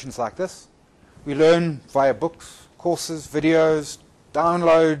situations like this. We learn via books, courses, videos,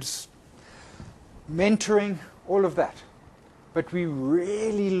 downloads, mentoring, all of that. But we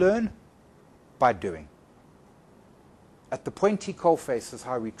really learn by doing. At the pointy coalface is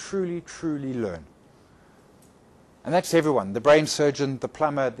how we truly, truly learn. And that's everyone. The brain surgeon, the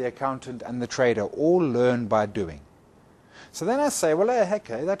plumber, the accountant, and the trader all learn by doing. So then I say, well,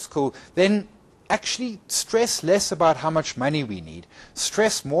 okay, that's cool. Then actually stress less about how much money we need.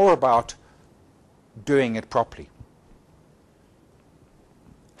 Stress more about doing it properly.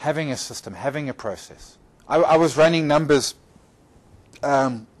 Having a system, having a process. I was running numbers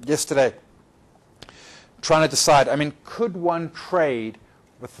yesterday, trying to decide, could one trade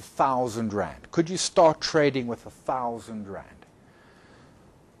with 1,000 rand? Could you start trading with 1,000 rand?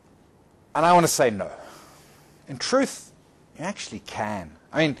 And I want to say no. In truth, you actually can.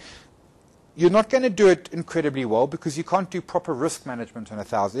 You're not going to do it incredibly well because you can't do proper risk management on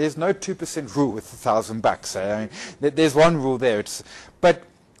 1,000. There's no 2% rule with $1,000. There's one rule there. But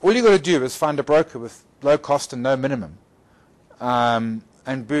all you've got to do is find a broker with low cost and no minimum.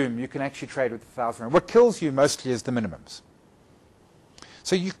 And boom, you can actually trade with 1,000 rand. What kills you mostly is the minimums.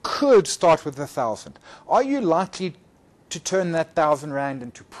 So you could start with 1,000. Are you likely to turn that 1,000 rand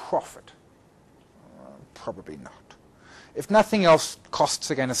into profit? Probably not. If nothing else, costs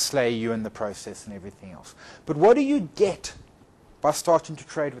are going to slay you in the process and everything else. But what do you get by starting to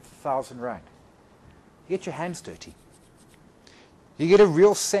trade with 1,000 rand? You get your hands dirty. You get a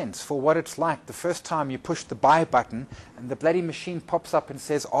real sense for what it's like the first time you push the buy button and the bloody machine pops up and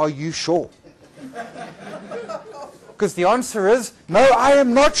says, are you sure? Because the answer is, no, I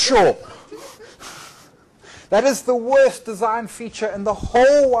am not sure. That is the worst design feature in the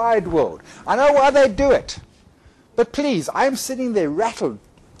whole wide world. I know why they do it. But please, I'm sitting there rattled,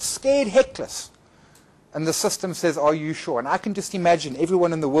 scared heckless. And the system says, are you sure? And I can just imagine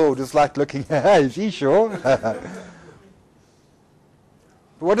everyone in the world is like looking, is he sure? But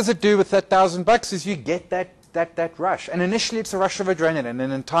what does it do with that $1,000 is you get that rush. And initially it's a rush of adrenaline.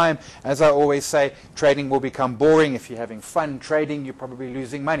 And in time, as I always say, trading will become boring. If you're having fun trading, you're probably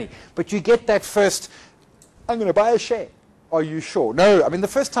losing money. But you get that first, I'm going to buy a share. Are you sure? No, the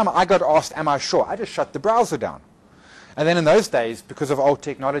first time I got asked, am I sure? I just shut the browser down. And then in those days, because of old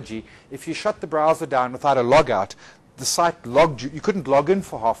technology, if you shut the browser down without a logout, the site logged you. You couldn't log in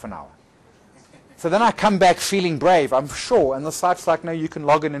for half an hour. So then I come back feeling brave, I'm sure, and the site's like, no, you can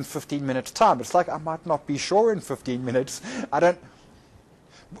log in 15 minutes time. It's like, I might not be sure in 15 minutes.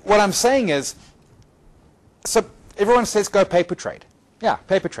 What I'm saying is, so everyone says go paper trade. Yeah,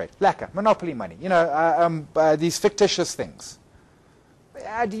 paper trade, lacquer, monopoly money, these fictitious things.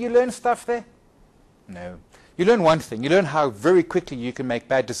 Do you learn stuff there? No. You learn one thing. You learn how very quickly you can make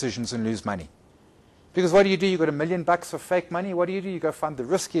bad decisions and lose money. Because what do? You've got $1 million of fake money. What do? You go find the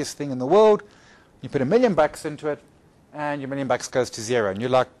riskiest thing in the world. You put $1 million into it, and your $1 million goes to zero. And you're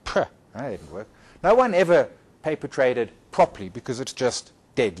like, that didn't work. No one ever paper traded properly because it's just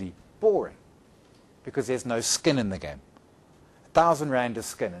deadly boring. Because there's no skin in the game. 1,000 rand is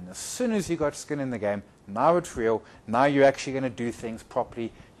skin. And as soon as you got skin in the game, now it's real. Now you're actually going to do things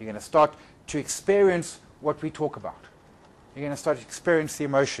properly. You're going to start to experience what we talk about. You're going to start to experience the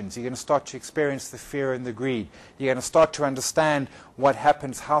emotions. You're going to start to experience the fear and the greed. You're going to start to understand what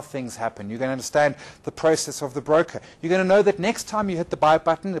happens, how things happen. You're going to understand the process of the broker. You're going to know that next time you hit the buy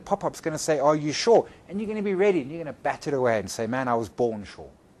button, the pop-up's going to say, are you sure? And you're going to be ready. And you're going to bat it away and say, man, I was born sure.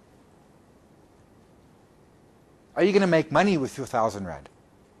 Are you going to make money with your 1,000 rand?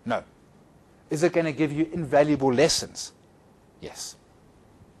 No. Is it going to give you invaluable lessons? Yes.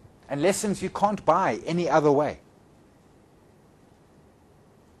 And lessons you can't buy any other way.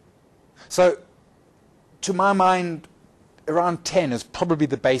 So, to my mind, around 10 is probably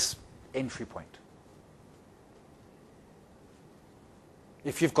the base entry point.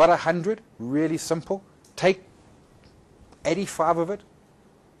 If you've got 100, really simple, take 85 of it,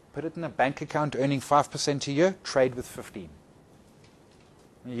 put it in a bank account earning 5% a year, trade with 15.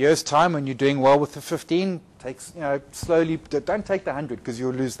 In a year's time, when you're doing well with the 15, takes, slowly, don't take the 100 because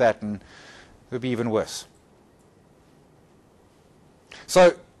you'll lose that and it'll be even worse.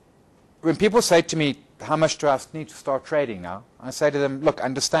 So, when people say to me, how much do I need to start trading now? I say to them, look,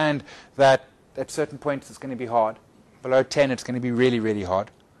 understand that at certain points it's going to be hard. Below 10 it's going to be really, really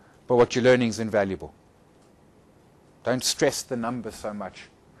hard. But what you're learning is invaluable. Don't stress the number so much.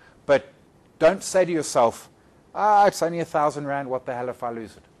 But don't say to yourself, it's only 1,000 rand, what the hell if I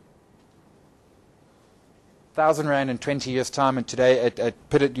lose it? 1,000 rand in 20 years' time, and today, go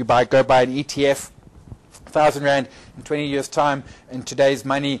buy an ETF, 1,000 rand in 20 years' time, and today's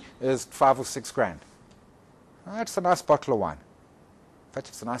money is 5 or 6 grand. That's a nice bottle of wine. In fact,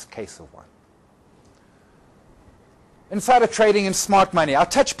 it's a nice case of wine. Insider trading and smart money. I'll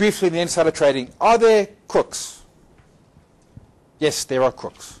touch briefly on the insider trading. Are there crooks? Yes, there are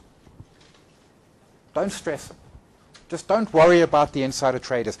crooks. Don't stress them. Just don't worry about the insider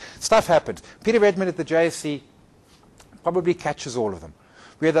traders. Stuff happens. Peter Redmond at the JSE probably catches all of them.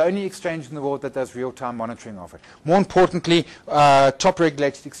 We are the only exchange in the world that does real-time monitoring of it. More importantly, top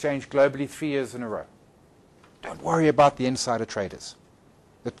regulated exchange globally 3 years in a row. Don't worry about the insider traders.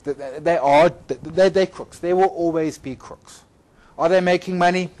 They're crooks. There will always be crooks. Are they making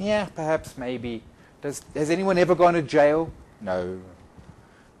money? Yeah, perhaps, maybe. Has anyone ever gone to jail? No.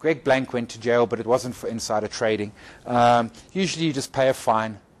 Greg Blank went to jail, but it wasn't for insider trading. Usually you just pay a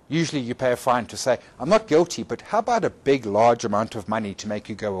fine. Usually you pay a fine to say, I'm not guilty, but how about a big, large amount of money to make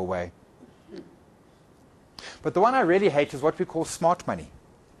you go away? But the one I really hate is what we call smart money.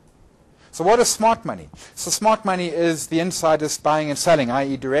 So what is smart money? So smart money is the insiders buying and selling,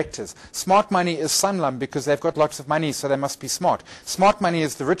 i.e. directors. Smart money is Sanlam because they've got lots of money, so they must be smart. Smart money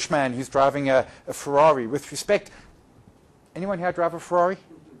is the rich man who's driving a Ferrari. With respect, anyone here drive a Ferrari?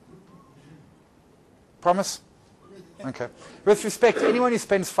 Promise? Okay. With respect, anyone who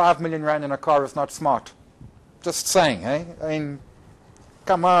spends 5 million rand in a car is not smart. Just saying, eh? I mean,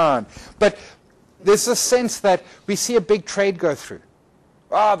 come on. But there's a sense that we see a big trade go through.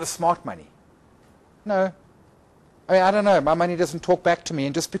 The smart money. No. I mean, I don't know. My money doesn't talk back to me.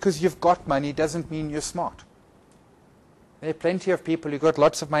 And just because you've got money doesn't mean you're smart. There are plenty of people who got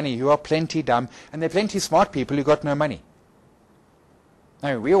lots of money who are plenty dumb. And there are plenty of smart people who got no money.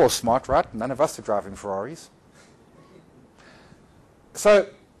 I mean, we're all smart, right? None of us are driving Ferraris. So,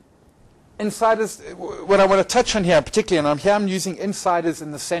 insiders, what I want to touch on here particularly, and I'm using insiders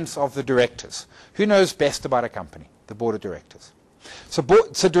in the sense of the directors. Who knows best about a company? The board of directors. So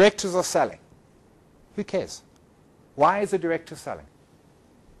directors are selling. Who cares? Why is a director selling?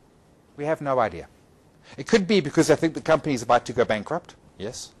 We have no idea. It could be because they think the company is about to go bankrupt.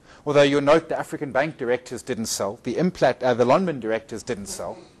 Yes. Although you'll note the African Bank directors didn't sell. The Lonmin directors didn't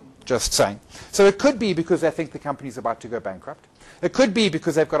sell. Just saying. So it could be because they think the company's about to go bankrupt. It could be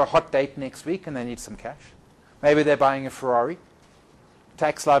because they've got a hot date next week and they need some cash. Maybe they're buying a Ferrari.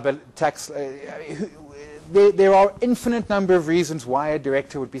 There are infinite number of reasons why a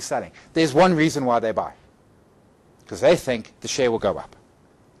director would be selling. There's one reason why they buy. Because they think the share will go up.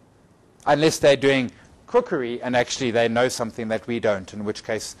 unless they're doing crookery and actually they know something that we don't, in which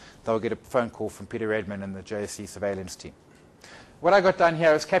case they'll get a phone call from Peter Redman and the JSE surveillance team. What I got down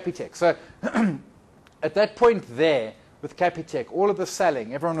here is Capitec. So at that point there, with Capitec, all of the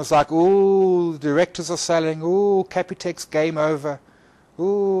selling, everyone was like, ooh, the directors are selling, ooh, Capitec's game over,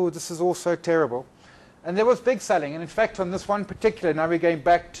 ooh, this is all so terrible. And there was big selling, and in fact on this one particular, now we're going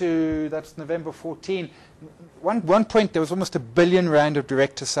back to, that's November 14, one point there was almost R1 billion of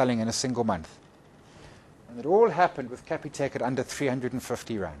director selling in a single month. And it all happened with Capitec at under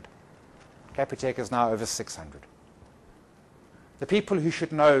 350 Rand. Capitec is now over 600. The people who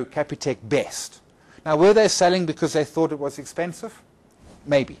should know Capitec best. Now, were they selling because they thought it was expensive?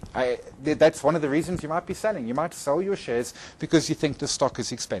 Maybe. That's one of the reasons you might be selling. You might sell your shares because you think the stock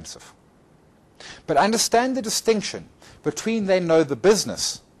is expensive. But understand the distinction between they know the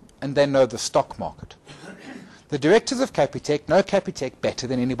business and they know the stock market. The directors of Capitec know Capitec better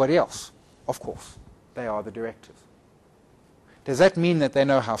than anybody else. Of course, they are the directors. Does that mean that they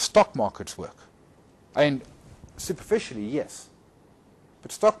know how stock markets work? I mean, superficially, yes.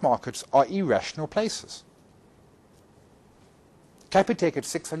 But stock markets are irrational places. Capitec at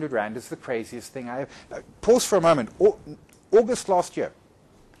 600 Rand is the craziest thing I have. Pause for a moment. August last year,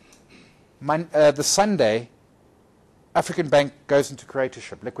 the Sunday, African Bank goes into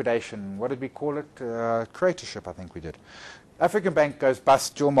creatorship, liquidation. What did we call it? Creatorship, I think we did. African Bank goes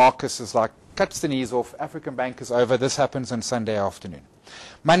bust. Jill Marcus is like, cuts the knees off. African Bank is over. This happens on Sunday afternoon.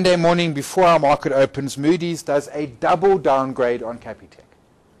 Monday morning, before our market opens, Moody's does a double downgrade on Capitec.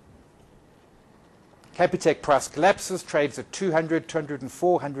 Capitec price collapses, trades at 200,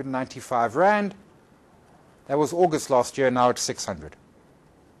 204, 195 Rand. That was August last year, now it's 600.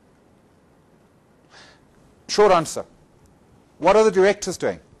 Short answer. What are the directors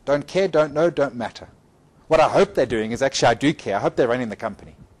doing? Don't care, don't know, don't matter. What I hope they're doing is actually I do care. I hope they're running the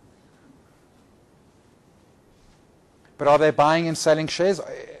company. But are they buying and selling shares?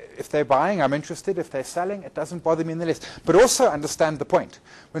 If they're buying, I'm interested. If they're selling, it doesn't bother me in the least. But also understand the point.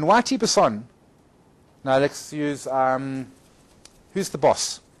 When YT Basson, now let's use, who's the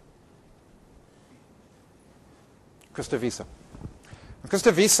boss? Christo Wiese. When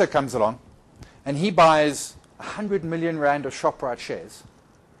Christo Wiese comes along and he buys 100 million Rand of ShopRite shares,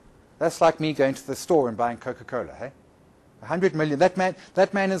 that's like me going to the store and buying Coca-Cola, hey? 100 million.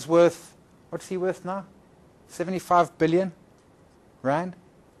 That man is worth, what's he worth now? 75 billion Rand.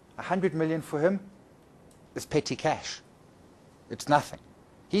 100 million for him is petty cash. It's nothing.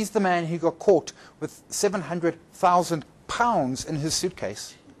 He's the man who got caught with 700,000 pounds in his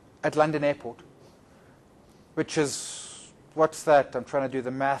suitcase at London Airport, which is, what's that? I'm trying to do the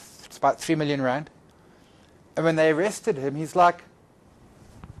math. It's about 3 million Rand. And when they arrested him, he's like,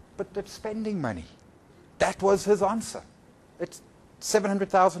 but that's spending money. That was his answer. It's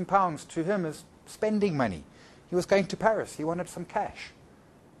 700,000 pounds to him is spending money. He was going to Paris. He wanted some cash.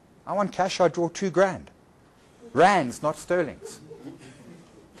 I want cash, I draw 2 grand. Rands, not sterlings.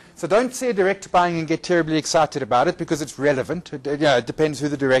 So don't see a director buying and get terribly excited about it because it's relevant. It depends who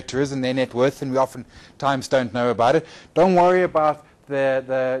the director is and their net worth, and we oftentimes don't know about it. Don't worry about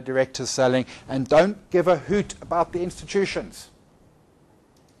the directors selling, and don't give a hoot about the institutions.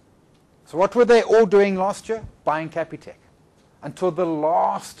 So what were they all doing last year? Buying Capitec. Until the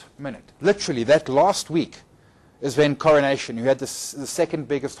last minute. Literally, that last week is when Coronation, who had the second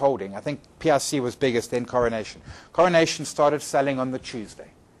biggest holding, I think PIC was biggest, then Coronation. Coronation started selling on the Tuesday.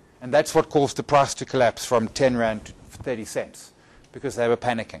 And that's what caused the price to collapse from 10 Rand to 30 cents, because they were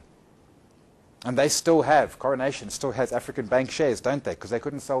panicking. And they still have, Coronation still has African Bank shares, don't they? Because they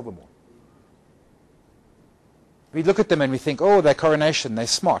couldn't sell them all. We look at them and we think, oh, they're Coronation, they're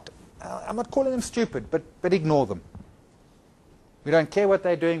smart. I'm not calling them stupid, but ignore them. We don't care what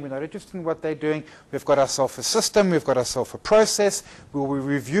they're doing. We're not interested in what they're doing. We've got ourselves a system. We've got ourselves a process. We will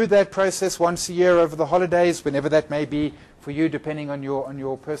review that process once a year over the holidays, whenever that may be for you, depending on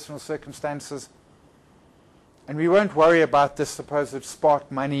your personal circumstances. And we won't worry about this supposed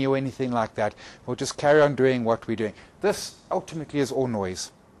spot money or anything like that. We'll just carry on doing what we're doing. This ultimately is all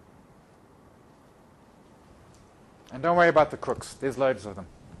noise. And don't worry about the crooks. There's loads of them.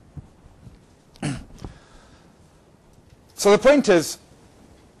 So the point is,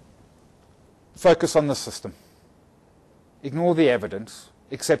 focus on the system. Ignore the evidence,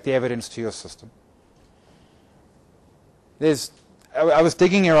 accept the evidence to your system. I was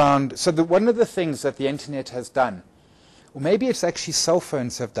digging around, so one of the things that the internet has done, or maybe it's actually cell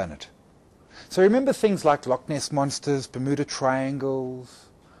phones have done it. So remember things like Loch Ness Monsters, Bermuda Triangles,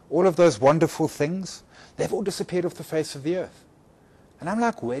 all of those wonderful things? They've all disappeared off the face of the earth. And I'm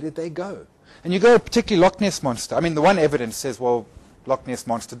like, where did they go? And you go, particularly Loch Ness Monster. I mean, the one evidence says, well, Loch Ness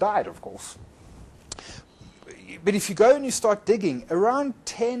Monster died, of course. But if you go and you start digging, around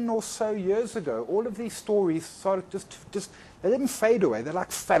 10 or so years ago, all of these stories started they didn't fade away. They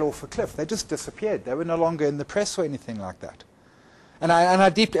like fell off a cliff. They just disappeared. They were no longer in the press or anything like that.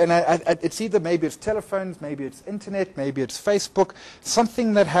 It's either maybe it's telephones, maybe it's internet, maybe it's Facebook,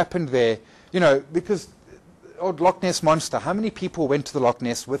 something that happened there, because old Loch Ness Monster, how many people went to the Loch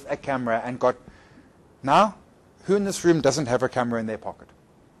Ness with a camera and now, who in this room doesn't have a camera in their pocket?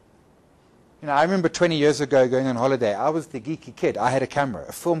 I remember 20 years ago going on holiday. I was the geeky kid. I had a camera,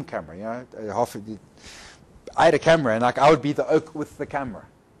 a film camera, I had a camera, and I would be the oak with the camera.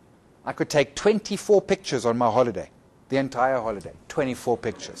 I could take 24 pictures on my holiday, the entire holiday, 24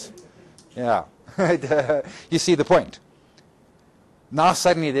 pictures. Yeah. You see the point. Now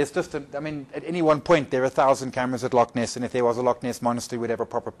suddenly there's just at any one point there are 1,000 cameras at Loch Ness, and if there was a Loch Ness Monster, we'd have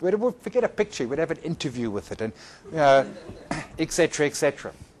forget a picture, we'd have an interview with it, and et cetera, et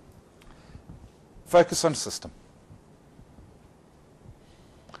cetera. Focus on system.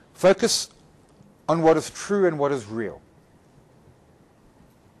 Focus on what is true and what is real.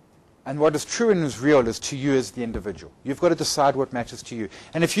 And what is true and is real is to you as the individual. You've got to decide what matters to you.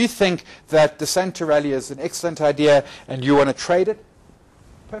 And if you think that the Santa Rally is an excellent idea and you want to trade it,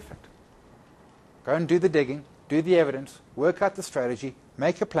 perfect. Go and do the digging, do the evidence, work out the strategy,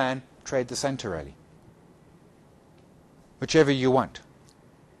 make a plan, trade the Santa Rally. Whichever you want.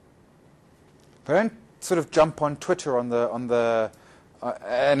 But don't sort of jump on Twitter and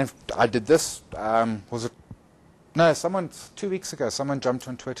if I did this, was it? No, 2 weeks ago, someone jumped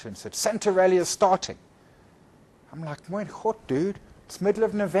on Twitter and said, Santa Rally is starting. I'm like, wait, hot, dude. It's middle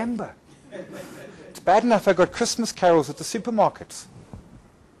of November. It's bad enough I got Christmas carols at the supermarkets.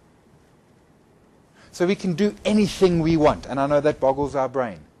 So we can do anything we want, and I know that boggles our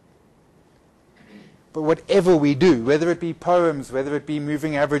brain. But whatever we do, whether it be poems, whether it be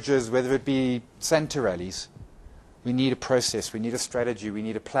moving averages, whether it be Santa rallies, we need a process, we need a strategy, we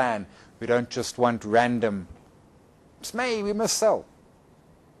need a plan. We don't just want random, it's May, we must sell.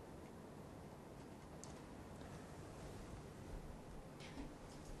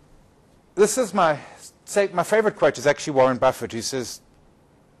 This is my favorite quote is actually Warren Buffett, who says,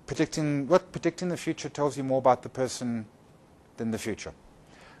 predicting the future tells you more about the person than the future.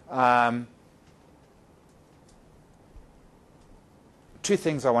 Two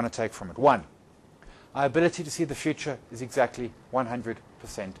things I want to take from it. One, our ability to see the future is exactly 100%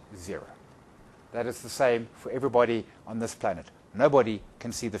 zero. That is the same for everybody on this planet. Nobody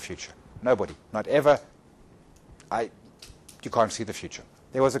can see the future. Nobody. Not ever. You can't see the future.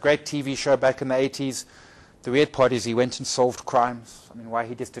 There was a great TV show back in the 80s. The weird part is he went and solved crimes. Why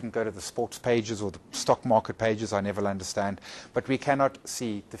he just didn't go to the sports pages or the stock market pages, I never understand. But we cannot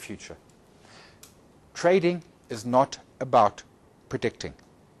see the future. Trading is not about predicting.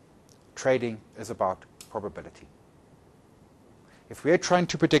 Trading is about probability. If we're trying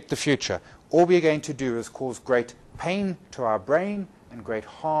to predict the future, all we're going to do is cause great pain to our brain and great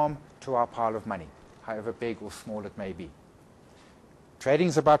harm to our pile of money, however big or small it may be. Trading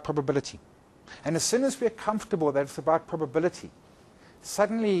is about probability. And as soon as we're comfortable that it's about probability,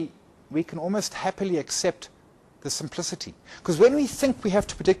 suddenly we can almost happily accept the simplicity. Because when we think we have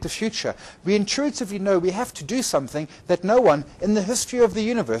to predict the future, we intuitively know we have to do something that no one in the history of the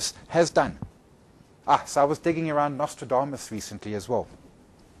universe has done. So I was digging around Nostradamus recently as well,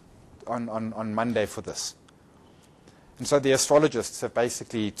 on Monday for this. And so the astrologists have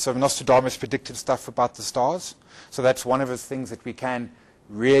so Nostradamus predicted stuff about the stars. So that's one of his things that we can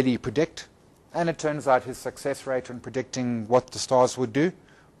really predict. And it turns out his success rate on predicting what the stars would do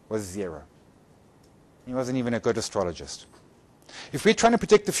was 0. He wasn't even a good astrologist. If we're trying to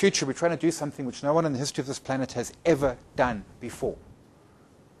predict the future, we're trying to do something which no one in the history of this planet has ever done before.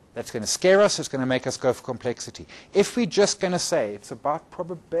 That's going to scare us. It's going to make us go for complexity. If we're just going to say it's about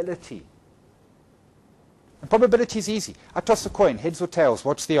probability, and probability is easy. I toss a coin, heads or tails,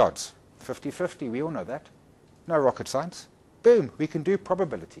 what's the odds? 50-50, we all know that. No rocket science. Boom, we can do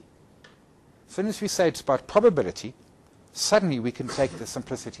probability. As soon as we say it's about probability, suddenly we can take the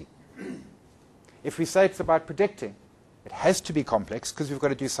simplicity. If we say it's about predicting, it has to be complex because we've got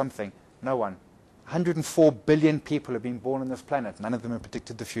to do something. No one. 104 billion people have been born on this planet. None of them have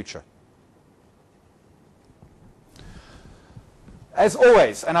predicted the future. As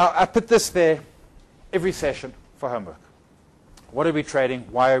always, and I put this there every session for homework. What are we trading?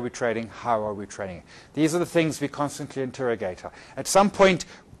 Why are we trading? How are we trading it? These are the things we constantly interrogate. At some point,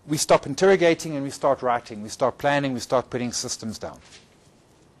 we stop interrogating and we start writing. We start planning. We start putting systems down.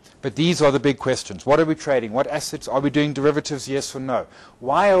 But these are the big questions. What are we trading? What assets? Are we doing derivatives? Yes or no?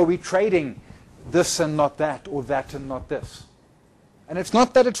 Why are we trading this and not that, or that and not this? And it's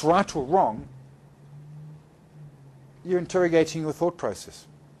not that it's right or wrong. You're interrogating your thought process.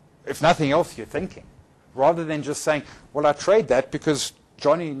 If nothing else, you're thinking. Rather than just saying, well, I trade that because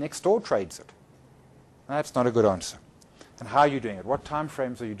Johnny next door trades it. That's not a good answer. And how are you doing it? What time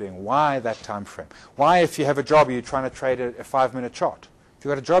frames are you doing? Why that time frame? Why, if you have a job, are you trying to trade a 5-minute chart? If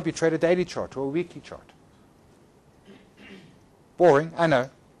you've got a job, you trade a daily chart or a weekly chart. Boring, I know.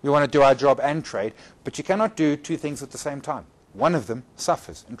 We want to do our job and trade, but you cannot do two things at the same time. One of them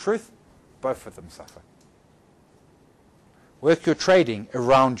suffers. In truth, both of them suffer. Work your trading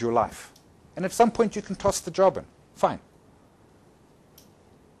around your life. And at some point you can toss the job in. Fine.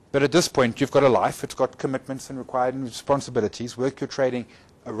 But at this point you've got a life, it's got commitments and required responsibilities. Work your trading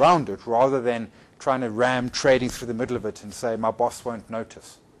around it rather than trying to ram trading through the middle of it and say, my boss won't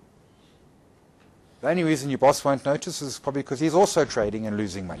notice. The only reason your boss won't notice is probably because he's also trading and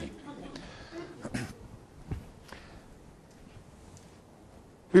losing money.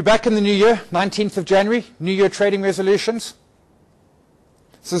 We're back in the new year, 19th of January, New Year trading resolutions.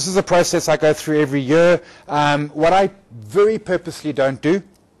 So this is a process I go through every year. What I very purposely don't do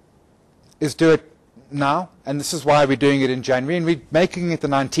is do it now, and this is why we're doing it in January, and we're making it the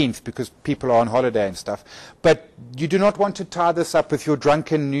 19th because people are on holiday and stuff. But you do not want to tie this up with your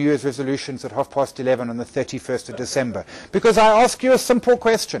drunken New Year's resolutions at 11:30 on the 31st of December. Because I ask you a simple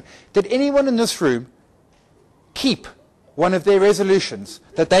question. Did anyone in this room keep one of their resolutions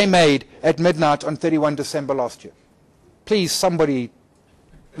that they made at midnight on 31 December last year? Please, somebody.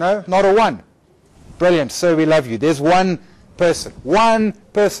 No? Not a one. Brilliant. So we love you. There's one person. One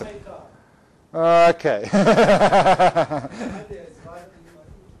person. Okay.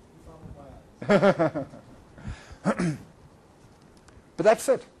 But that's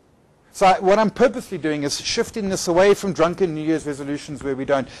it. So what I'm purposely doing is shifting this away from drunken New Year's resolutions where we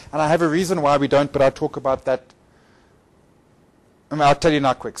don't. And I have a reason why we don't, but I'll talk about that. I'll tell you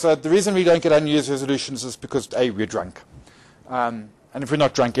now quick. So the reason we don't get our New Year's resolutions is because, A, we're drunk. And if we're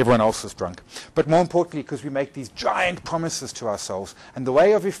not drunk, everyone else is drunk. But more importantly, because we make these giant promises to ourselves. And the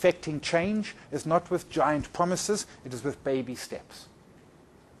way of effecting change is not with giant promises, it is with baby steps.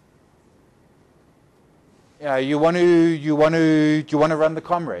 You want to run the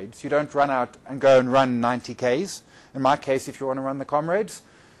comrades. You don't run out and go and run 90 Ks. In my case, if you want to run the comrades,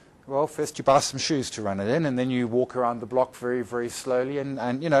 well, first you buy some shoes to run it in, and then you walk around the block very, very slowly and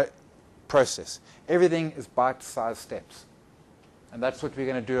process. Everything is bite-sized steps. And that's what we're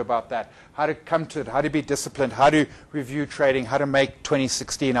going to do about that. How to come to it, how to be disciplined, how to review trading, how to make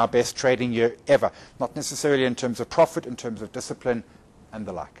 2016 our best trading year ever. Not necessarily in terms of profit, in terms of discipline and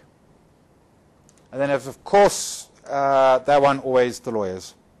the like. And then, of course, that one, always the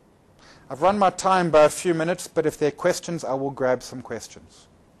lawyers. I've run my time by a few minutes, but if there are questions, I will grab some questions.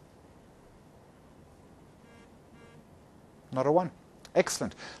 Not a one.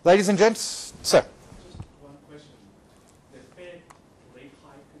 Excellent. Ladies and gents, sir.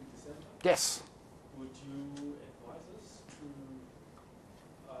 Yes. Would you advise us to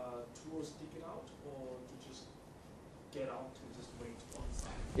stick it out, or to just get out and just wait on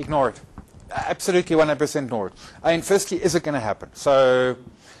side? Ignore it. Absolutely 100% ignore it. I mean, firstly, is it going to happen? So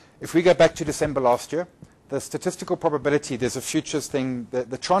if we go back to December last year, the statistical probability, there's a futures thing,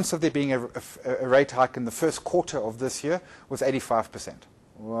 the chance of there being a rate hike in the first quarter of this year was 85%.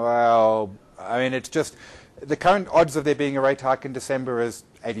 Well, I mean, it's just, the current odds of there being a rate hike in December is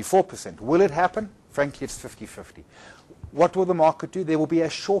 84%. Will it happen? Frankly, it's 50-50. What will the market do? There will be a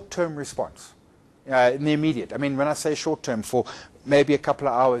short-term response in the immediate. I mean, when I say short-term, for maybe a couple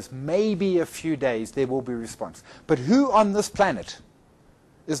of hours, maybe a few days, there will be a response. But who on this planet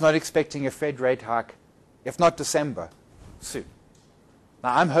is not expecting a Fed rate hike, if not December, soon?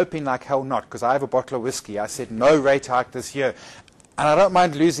 Now, I'm hoping like hell not, because I have a bottle of whiskey. I said no rate hike this year. And I don't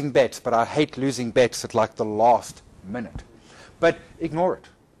mind losing bets, but I hate losing bets at like the last minute. But ignore it.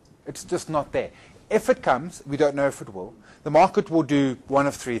 It's just not there. If it comes, we don't know if it will, the market will do one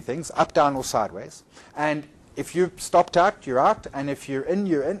of three things, up, down, or sideways. And if you've stopped out, you're out. And if you're in,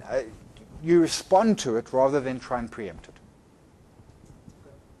 you're in. You respond to it rather than try and preempt it.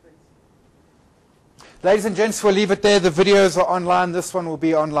 Ladies and gents, we'll leave it there. The videos are online. This one will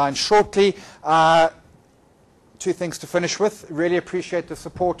be online shortly. Two things to finish with. Really appreciate the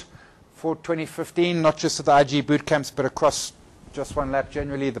support for 2015, not just at the IG boot camps, but across Just One Lap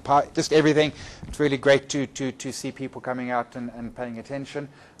generally, just everything. It's really great to see people coming out and paying attention.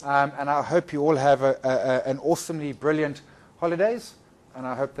 And I hope you all have an awesomely brilliant holidays, and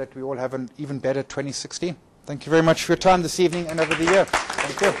I hope that we all have an even better 2016. Thank you very much for your time this evening and over the year.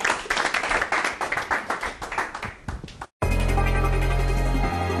 Thank you.